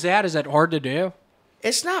 How is that? Is that hard to do?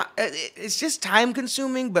 It's not. It's just time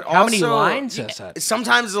consuming, but How also. many lines is it?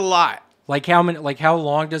 Sometimes it's a lot. Like how many? Like how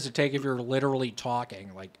long does it take if you're literally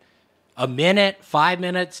talking? Like a minute, 5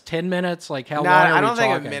 minutes, 10 minutes? Like how long are we I don't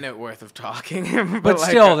think talking? a minute worth of talking. But like,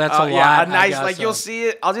 still, that's a yeah, lot, a I nice, guess, like you'll of- see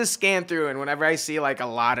it. I'll just scan through, and whenever I see like a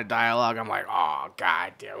lot of dialogue, I'm like, oh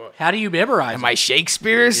god damn it. How do you memorize? Am I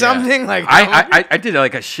Shakespeare or something? Like I did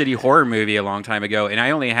like a shitty horror movie a long time ago, and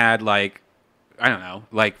I only had like, I don't know,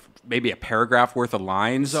 like maybe a paragraph worth of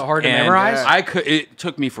lines. Is it hard to and memorize? It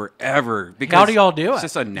took me forever. Because How do y'all do it? It's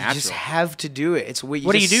just unnatural. You just have to do it. It's what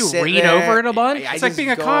What do you just do? sit Read there. over it a bunch? I It's like just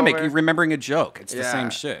being a go comic. over- You're remembering a joke. It's the Yeah.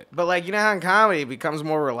 same shit. But like you know how in comedy it becomes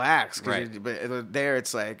more relaxed. Right. But there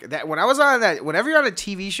it's like that. When I was on that, whenever you're on a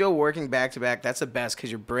TV show working back to back, that's the best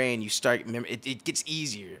because your brain it gets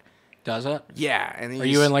easier. Does it? Yeah. And then Are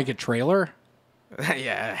you in like a trailer?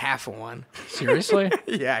 yeah, half of one. Seriously?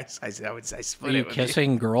 Yeah, I split Are you it with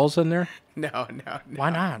kissing girls in there? No. Why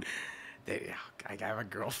not? I have a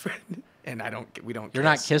girlfriend, and we don't. You're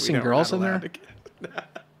not kiss. kissing We're girls not in there? allowed to kiss.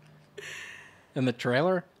 In the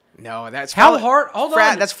trailer? No, that's How hard? Hold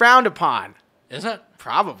on. That's frowned upon. Is it?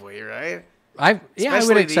 Probably right. I would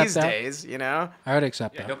Especially accept these that. days, you know. I would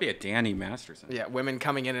accept Yeah, that. don't be a Danny Masterson. Yeah, women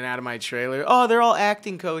coming in and out of my trailer. Oh, they're all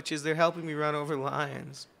acting coaches. They're helping me run over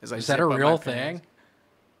lines. As I Is that zip a up my real pants.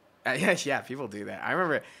 thing? Yeah, people do that. I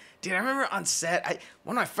remember on set,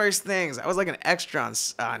 one of my first things, I was like an extra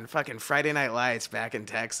on fucking Friday Night Lights back in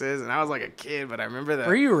Texas, and I was like a kid, but I remember that.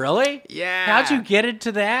 Were you really? Yeah. How'd you get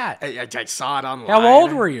into that? I saw it online. How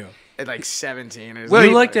old were you? At like 17 or You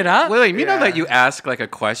something. looked it up? William, you know Yeah. that you ask like a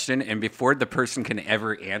question, and before the person can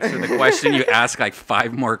ever answer the question, you ask like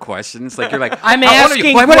 5 more questions. Like you're like, I'm "How old are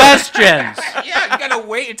you?" asking questions. Yeah, you gotta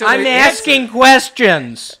wait until I'm they answer. asking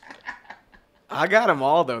questions. I got them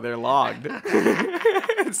all though. They're logged.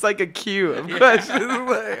 It's like a queue of questions.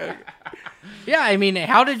 Yeah, I mean,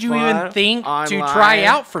 how did you even Fun, think to online. try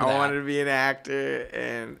out for I that? wanted to be an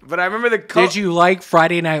actor, but I remember the. Did you like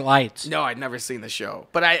Friday Night Lights? No, I'd never seen the show,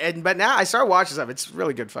 but but now I started watching stuff. It's a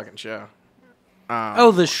really good fucking show.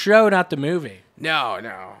 Oh, the show, not the movie. No.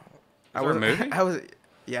 there a movie?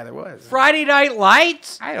 Yeah, there was. Friday Night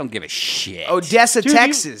Lights? I don't give a shit. Odessa, Dude,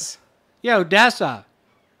 Texas. Yeah, Odessa.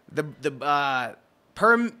 The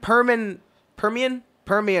Permian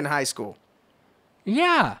High School.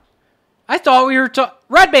 Yeah. I thought we were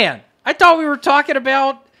Redban. I thought we were talking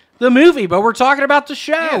about the movie, but we're talking about the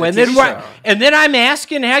show. Yeah, the and then TV show. and then I'm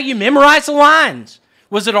asking how you memorize the lines.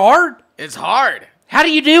 Was it hard? It's hard. How do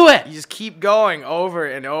you do it? You just keep going over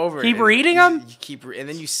and over. Keep and reading you- them? You keep, and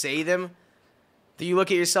then you say them. Then you look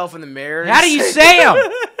at yourself in the mirror. How do you say them?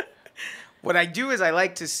 What I do is I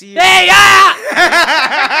like to see. Hey, ah!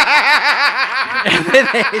 and then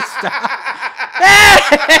they stop.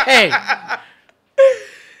 Hey!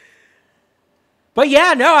 But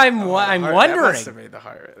yeah, no, I'm That wondering. must have made the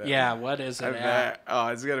heart rate. Yeah, what is it? At? Oh,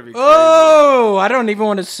 it's gonna be. Oh, I don't even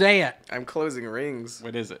want to say it. I'm closing rings.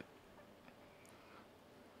 What is it?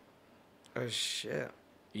 Oh shit.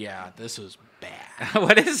 Yeah, this is bad.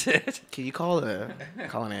 What is it? Can you call an Yeah,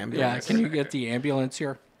 ambulance? can you get the ambulance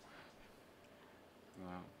here?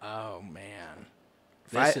 Oh man.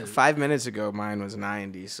 This is- 5 minutes ago, mine was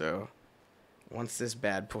 90. So once this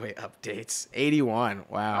bad boy updates, 81.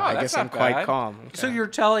 Wow. Oh, I that's guess I'm not quite bad. calm. So Okay. you're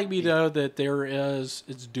telling me though that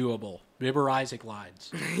it's doable. Bibber Isaac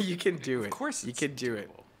lines. You can do it. Of course you it's can do it.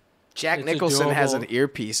 Jack It's a Nicholson has an doable-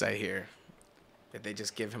 earpiece, I hear. That they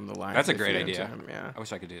just give him the lines. That's a they great feed into idea. him, yeah. I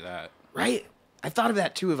wish I could do that. Right? I thought of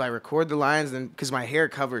that too. If I record the lines, then because my hair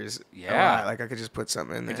covers, a Yeah. lot, like I could just put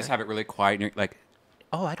something in there. Just have it really quiet, and you're like,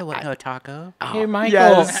 "Oh, I don't want no taco." Hey, Michael.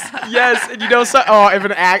 Yes, yes. And you know,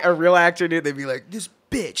 if a real actor did, they'd be like, "This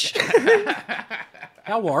bitch."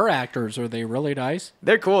 How are actors? Are they really nice?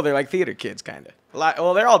 They're cool. They're like theater kids, kind of.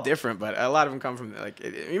 Well, they're all different, but a lot of them come from like.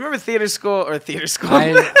 You remember theater school?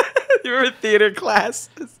 You remember theater class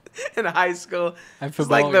in high school? I'm It's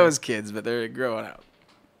like familiar. those kids, but they're growing up.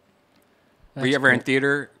 Were you ever in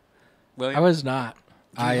theater, William? I was not.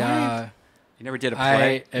 You never did a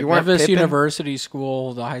play? At You weren't Memphis Pippin? University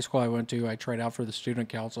School, the high school I went to, I tried out for the student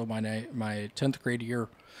council my 10th grade year.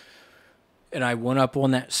 And I went up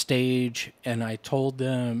on that stage and I told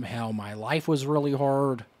them how my life was really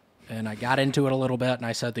hard. And I got into it a little bit. And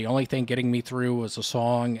I said the only thing getting me through was a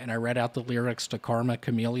song. And I read out the lyrics to Karma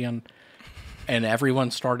Chameleon. And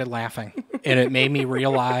everyone started laughing. And it made me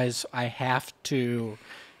realize I have to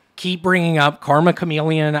keep bringing up Karma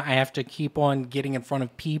Chameleon. I have to keep on getting in front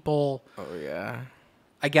of people. Oh yeah.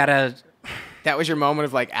 I gotta. That was your moment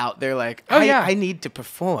of like out there, like, Oh, yeah. I need to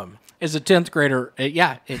perform. As a 10th grader,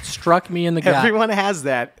 it struck me in the gut. Everyone has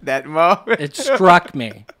that moment. It struck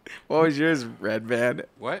me. What was yours, Redban?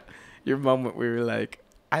 What? Your moment where you were like,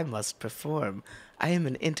 I must perform. I am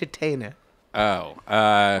an entertainer. Oh.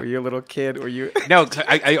 Were you a little kid? Were you? No, 'cause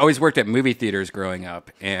I always worked at movie theaters growing up.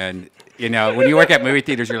 And, you know, when you work at movie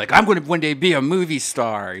theaters, you're like, I'm going to one day be a movie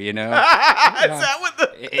star, you know? Is that what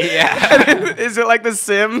the? Yeah. Is it like The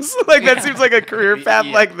Sims? Like that seems like a career path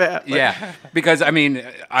like that. Like, Yeah, because I mean,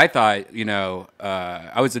 I thought, you know,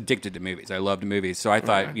 I was addicted to movies. I loved movies, so I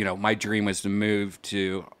thought, you know, my dream was to move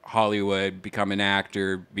to Hollywood, become an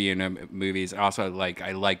actor, be in movies. Also, like,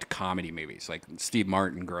 I liked comedy movies. Like Steve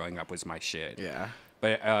Martin growing up was my shit. Yeah.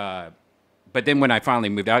 But then when I finally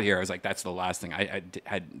moved out here, I was like, that's the last thing I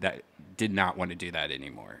did not want to do that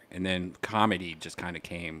anymore. And then comedy just kind of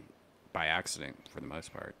came by accident for the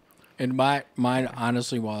most part. And mine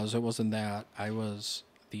honestly it wasn't that. I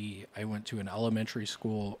went to an elementary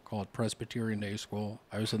school called Presbyterian Day School.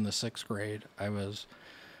 I was in the 6th grade. I was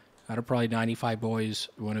out of probably 95 boys,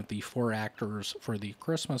 one of the 4 actors for the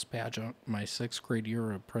Christmas pageant, my 6th grade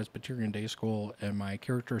year of Presbyterian Day School, and my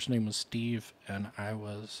character's name was Steve, and I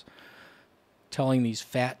was telling these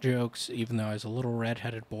fat jokes, even though I was a little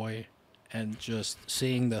redheaded boy, and just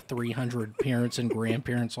seeing the 300 parents and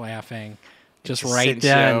grandparents laughing, just just right sent you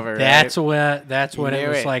then. over, That's right? when it knew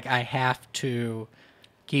was it. like, I have to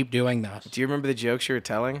keep doing this. Do you remember the jokes you were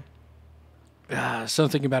telling?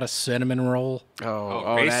 Something about a cinnamon roll.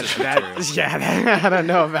 racist I don't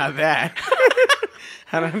know about that.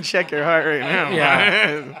 I don't check your heart right now.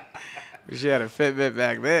 Yeah. She had a Fitbit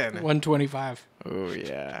back then. 125. Oh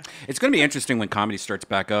yeah. It's going to be interesting when comedy starts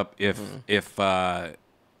back up if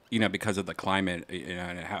you know, because of the climate, you know,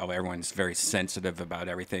 and how everyone's very sensitive about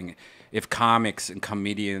everything. If comics and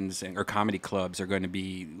comedians or comedy clubs are going to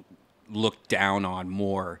be looked down on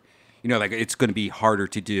more, you know, like it's going to be harder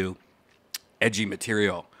to do edgy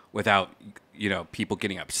material without, you know, people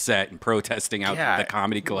getting upset and protesting out Yeah. the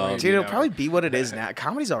comedy club. Dude, you it'll know. probably be what it is now.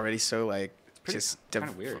 Comedy's already so like just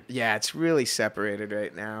kinda weird. Yeah, it's really separated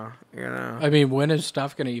right now. You know. I mean, when is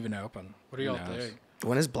stuff going to even open? What do y'all knows? think?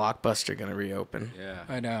 When is Blockbuster gonna reopen? Yeah.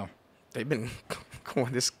 I know. They've been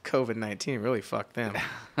this COVID-19 really fucked them.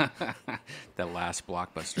 The last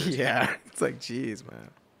Blockbuster. Yeah, it's like, geez, man.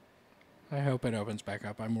 I hope it opens back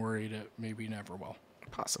up. I'm worried it maybe never will.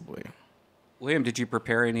 Possibly. William, did you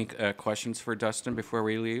prepare any questions for Dustin before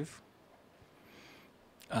we leave?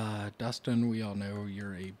 Dustin, we all know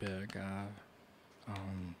you're a big.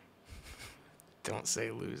 Don't say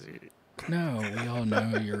loser. No, we all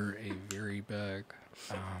know you're a very big.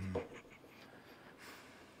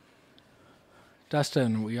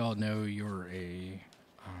 Dustin, we all know you're a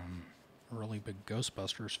really big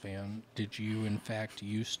Ghostbusters fan. Did you, in fact,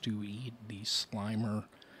 used to eat the Slimer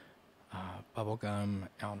bubblegum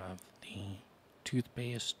out of the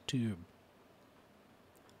toothpaste tube?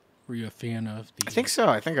 Were you a fan of the? I think so.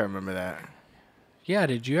 I think I remember that. Yeah,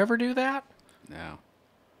 did you ever do that? No.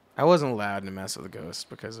 I wasn't allowed to mess with ghosts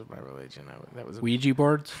because of my religion. That was Ouija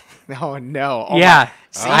boards? Oh no! Oh, yeah,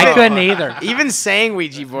 I even- couldn't either. Even saying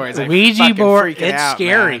Ouija boards, I Ouija fucking board, freaking it's out,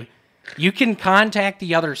 scary. man. You can contact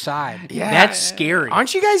the other side. Yeah, That's scary.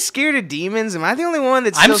 Aren't you guys scared of demons? Am I the only one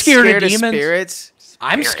that's I'm still scared of of demons. spirits?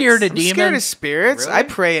 I'm scared of I'm demons. scared of spirits. Really? I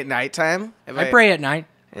pray at nighttime. I pray at night.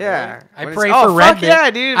 Yeah, I When pray it's- for oh, fuck Redban. yeah,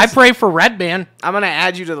 dude. I pray for Redban. I'm gonna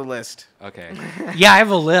add you to the list. Okay. Yeah, I have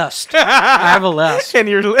a list. I have a list. And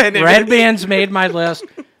you're Redban's made my list.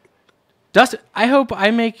 Dustin, I hope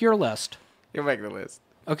I make your list. You'll make the list.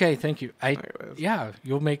 Okay, thank you. Yeah,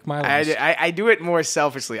 you'll make my list. I do it more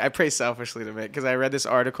selfishly. I pray selfishly to make because I read this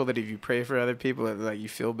article that if you pray for other people, like you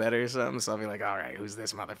feel better or something. So I'll be like, all right, who's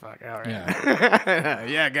this motherfucker? All right,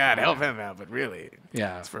 yeah, God help him out, but really,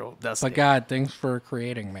 Yeah. it's for old Dustin. But God, thanks for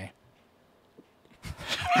creating me.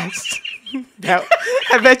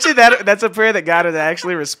 I bet you that's a prayer that God would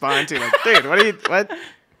actually respond to. Like, dude, what?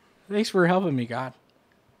 Thanks for helping me, God.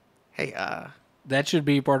 Hey, That should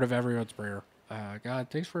be part of everyone's prayer. God,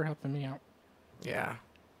 thanks for helping me out. yeah.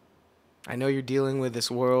 I know you're dealing with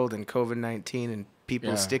this world and COVID-19 and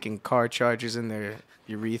people sticking car chargers in their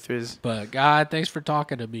urethras. But God, thanks for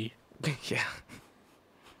talking to me. Yeah.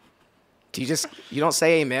 Do you don't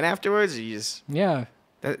say amen afterwards? Or you just Yeah.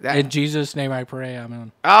 In Jesus' name I pray,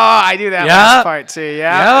 amen. Oh, I do that last part too.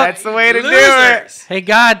 Yeah, that's the way to do it. Hey,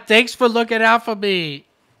 God, thanks for looking out for me.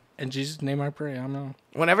 In Jesus' name I pray, amen.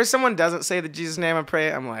 Whenever someone doesn't say the Jesus name I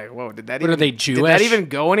pray, I'm like, whoa, did that What even, are they, Did that Jewish? even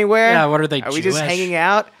go anywhere? Yeah, what are they, Are we just Jewish? hanging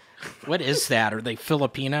out? What is that? Are they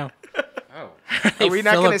Filipino? Oh. Are we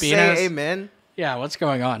not going to Filipinos? say amen? Yeah, what's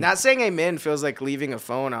going on? Not saying amen feels like leaving a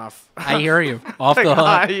phone off. I hear you. Off Like, the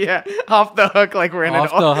hook. yeah, off the hook, like we're in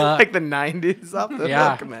Off the hook. like the 90s. Off the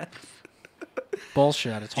Yeah. hook, man.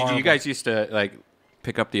 Bullshit. It's Did horrible. you guys used to like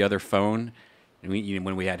pick up the other phone, and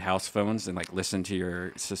when we had house phones, and like listen to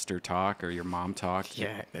your sister talk or your mom talk?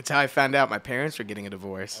 Yeah, that's how I found out my parents were getting a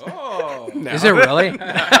divorce. Oh. No. Is it really?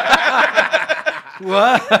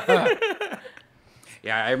 What?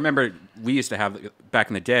 Yeah, I remember we used to have back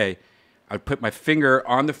in the day. I would put my finger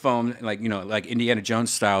on the phone, like Indiana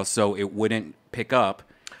Jones style, so it wouldn't pick up.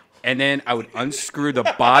 And then I would unscrew the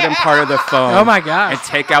bottom part of the phone. Oh my gosh. And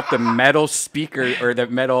take out the metal speaker or the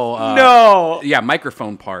metal. No. Yeah,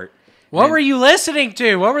 microphone part. What were you listening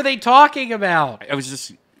to? What were they talking about? I was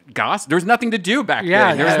just gossip. There was nothing to do back Yeah,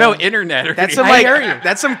 then. There was no internet. Or That's anything. some I hear you.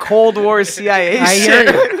 that's some Cold War CIA I shit.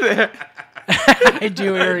 hear you. I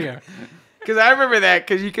do hear you. Because I remember that,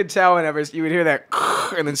 because you could tell whenever you would hear that,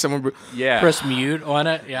 and then someone would, Yeah. Press mute on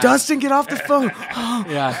it. Yeah. Dustin, get off the phone.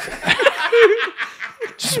 Yeah.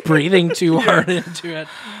 Just breathing too hard into it.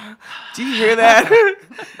 Do you hear that?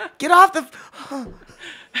 Get off the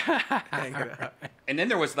And then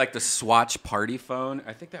there was like the Swatch party phone.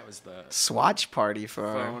 I think that was the Swatch party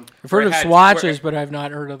phone. phone. I've Where heard it of had- swatches, but I've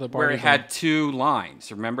not heard of the where party it had two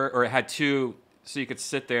lines, remember? Or it had two, so you could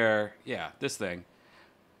sit there. Yeah, this thing.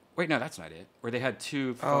 Wait, no, that's not it. Where they had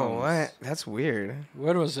two phones. Oh, what? That's weird. phone.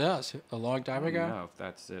 What was this? A long time I don't ago? know if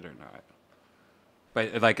that's it or not.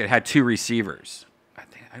 But like it had two receivers.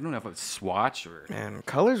 I don't know if it was Swatch or. Man,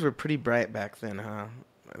 colors were pretty bright back then, huh?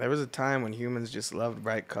 There was a time when humans just loved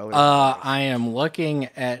bright colors. I am looking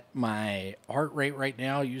at my heart rate right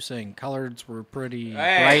now. You saying colors were pretty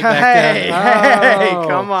bright back Hey, then? hey, Oh.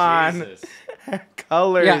 come on. Jesus.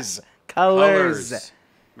 Colors. Yeah. Colors.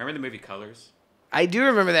 Remember the movie Colors? I do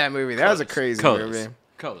remember that movie. That was a crazy Colors. movie.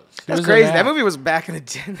 Colors. That's was crazy. in That that? movie was back in the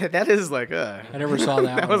day. That is like, I never saw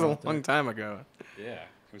that that one. was a long time ago. Yeah.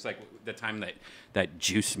 It was like the time that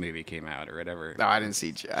Juice movie came out or whatever. No, I didn't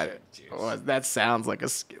see. That sounds like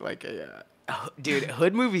dude.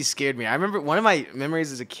 Hood movies scared me. I remember one of my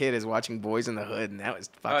memories as a kid is watching Boys in the Hood, and that was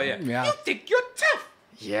fucking. Oh, yeah. Yeah. You think you're tough.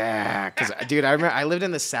 Yeah, because dude, I remember I lived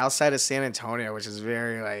in the south side of San Antonio, which is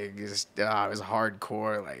very like just it was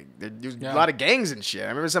hardcore. Like there was a lot of gangs and shit. I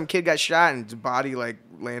remember some kid got shot and his body like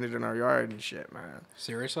landed in our yard and shit, man.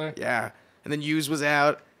 Seriously? Yeah, and then Hughes was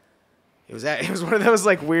out. It was one of those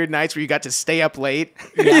like weird nights where you got to stay up late.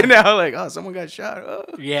 You know, like oh, someone got shot. Oh.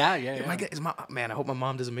 Yeah, yeah. Man, I hope my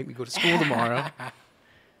mom doesn't make me go to school tomorrow.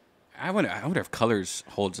 I wonder if Colors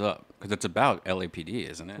holds up because it's about LAPD,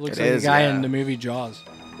 isn't it? Looks It like is, a guy yeah. in the movie Jaws.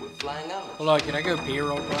 Hold on, can I go pee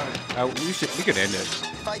real quick? We could end it.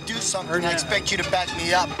 If I do something, I expect you to back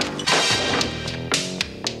me up.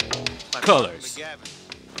 Colors.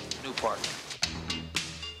 Newport.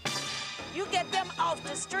 You get them off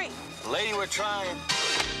the street. Lady, we're trying.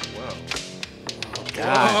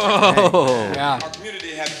 Oh. Yeah. Our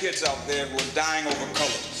community have kids out there who are dying over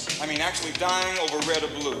colors. I mean, actually dying over red or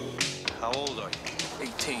blue. How old are you?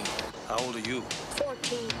 18. How old are you?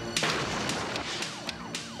 14.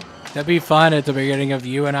 That'd be fun at the beginning of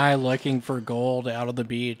you and I looking for gold out of the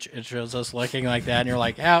beach. It shows us looking like that, and you're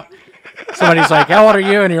like, how? Somebody's like, how old are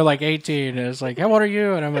you? And you're like, 18. And it's like, how old are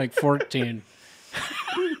you? And I'm like, 14.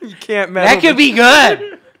 You can't That could be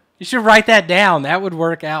good. You should write that down. That would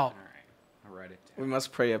work out. I'll write it. We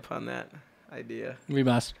must prey upon that idea. We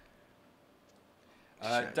must.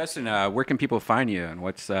 Dustin, where can people find you? And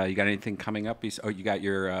what's you got anything coming up? Oh, you got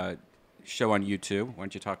your show on YouTube. Why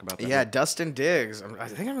don't you talk about that? Yeah, Dustin Diggs. I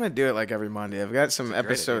think I'm gonna do it like every Monday. I've got some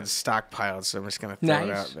episodes stockpiled, so I'm just gonna throw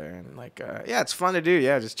it out there. And like, yeah, it's fun to do.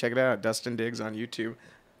 Yeah, just check it out. Dustin Diggs on YouTube.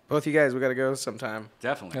 Both you guys, we gotta go sometime.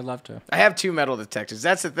 Definitely. I'd love to. I have 2 metal detectors.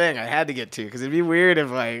 That's the thing. I had to get 2 because it'd be weird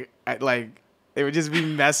if it would just be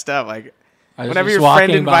messed up. Like whenever your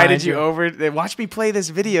friend invited you over, they watch me play this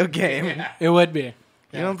video game. Yeah. It would be.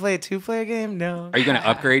 You don't play a 2-player game? No. Are you gonna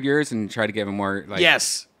upgrade yours and try to get more like?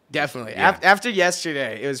 Yes. Definitely. Yeah. After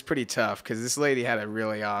yesterday, it was pretty tough because this lady had a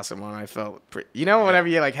really awesome one. I felt, whenever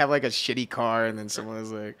you like have like a shitty car and then someone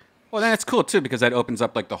was like, Well, then it's cool too because that opens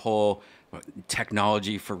up like the whole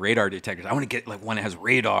technology for radar detectors. I want to get like one that has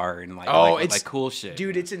radar and it's like cool shit.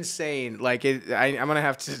 Dude, it's insane. Like I'm gonna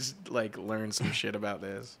have to like learn some shit about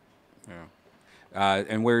this. Yeah.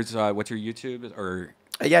 And what's your YouTube or?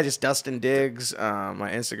 Yeah, just Dustin Diggs.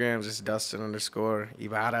 My Instagram is just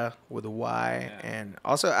Dustin_Ybarra with a Y. Yeah. And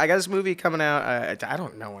also, I got this movie coming out. I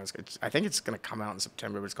don't know when I think it's gonna come out in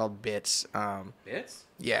September, but it's called Bits. Bits?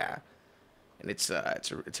 Yeah. And it's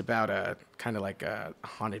about a kind of like a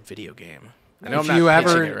haunted video game. I know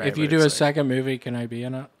if you do a second movie, can I be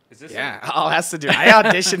in it? Is this I'll ask to do it. I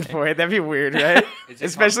auditioned for it. That'd be weird, right?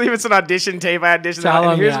 Especially if it's an audition tape. I auditioned.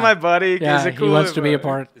 Tell him, here's my buddy. Yeah, is it cool he wants to be a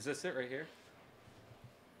part. Is this it right here?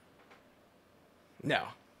 No.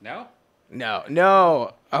 No?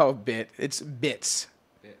 No. Oh, It's Bits.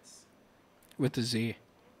 Bits. With the Z.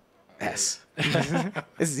 S.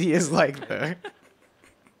 Z is like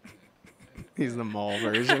he's the mall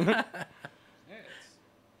version. Yeah,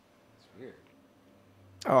 it's weird.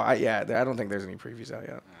 Oh, I don't think there's any previews out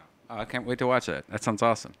yet. Oh, I can't wait to watch it. That sounds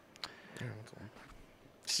awesome.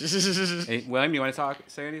 Hey, William, you want to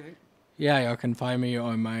say anything? Yeah, y'all can find me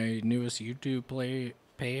on my newest YouTube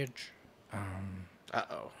page.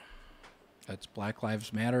 Uh-oh. That's Black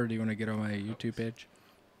Lives Matter. Do you want to get on my YouTube page?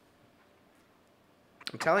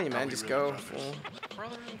 I'm telling you, man, just go. Right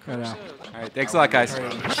now. All right, thanks a lot, guys.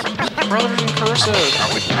 Brothers in Cursive. Are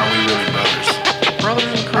we really brothers?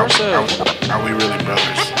 Brothers in Cursive. Are we really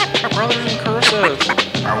brothers? Brothers in Cursive.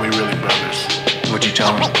 Are we really brothers? What'd you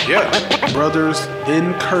tell me? Yeah. Brothers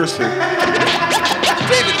in cursive.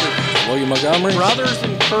 David Lucas. William Montgomery. Brothers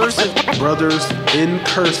in Cursive. Brothers in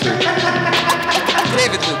cursive.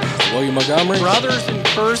 David Lucas. William Montgomery. Brothers in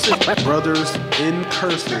Cursive. Brothers in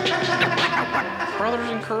cursive. Brothers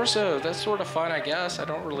in Cursive. That's sort of fun, I guess. I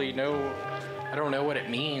don't know what it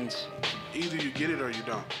means. Either you get it or you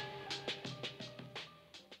don't.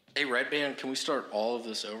 Hey, Redban, can we start all of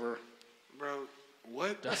this over? Bro,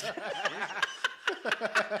 what?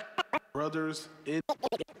 Brothers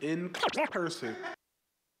in cursive.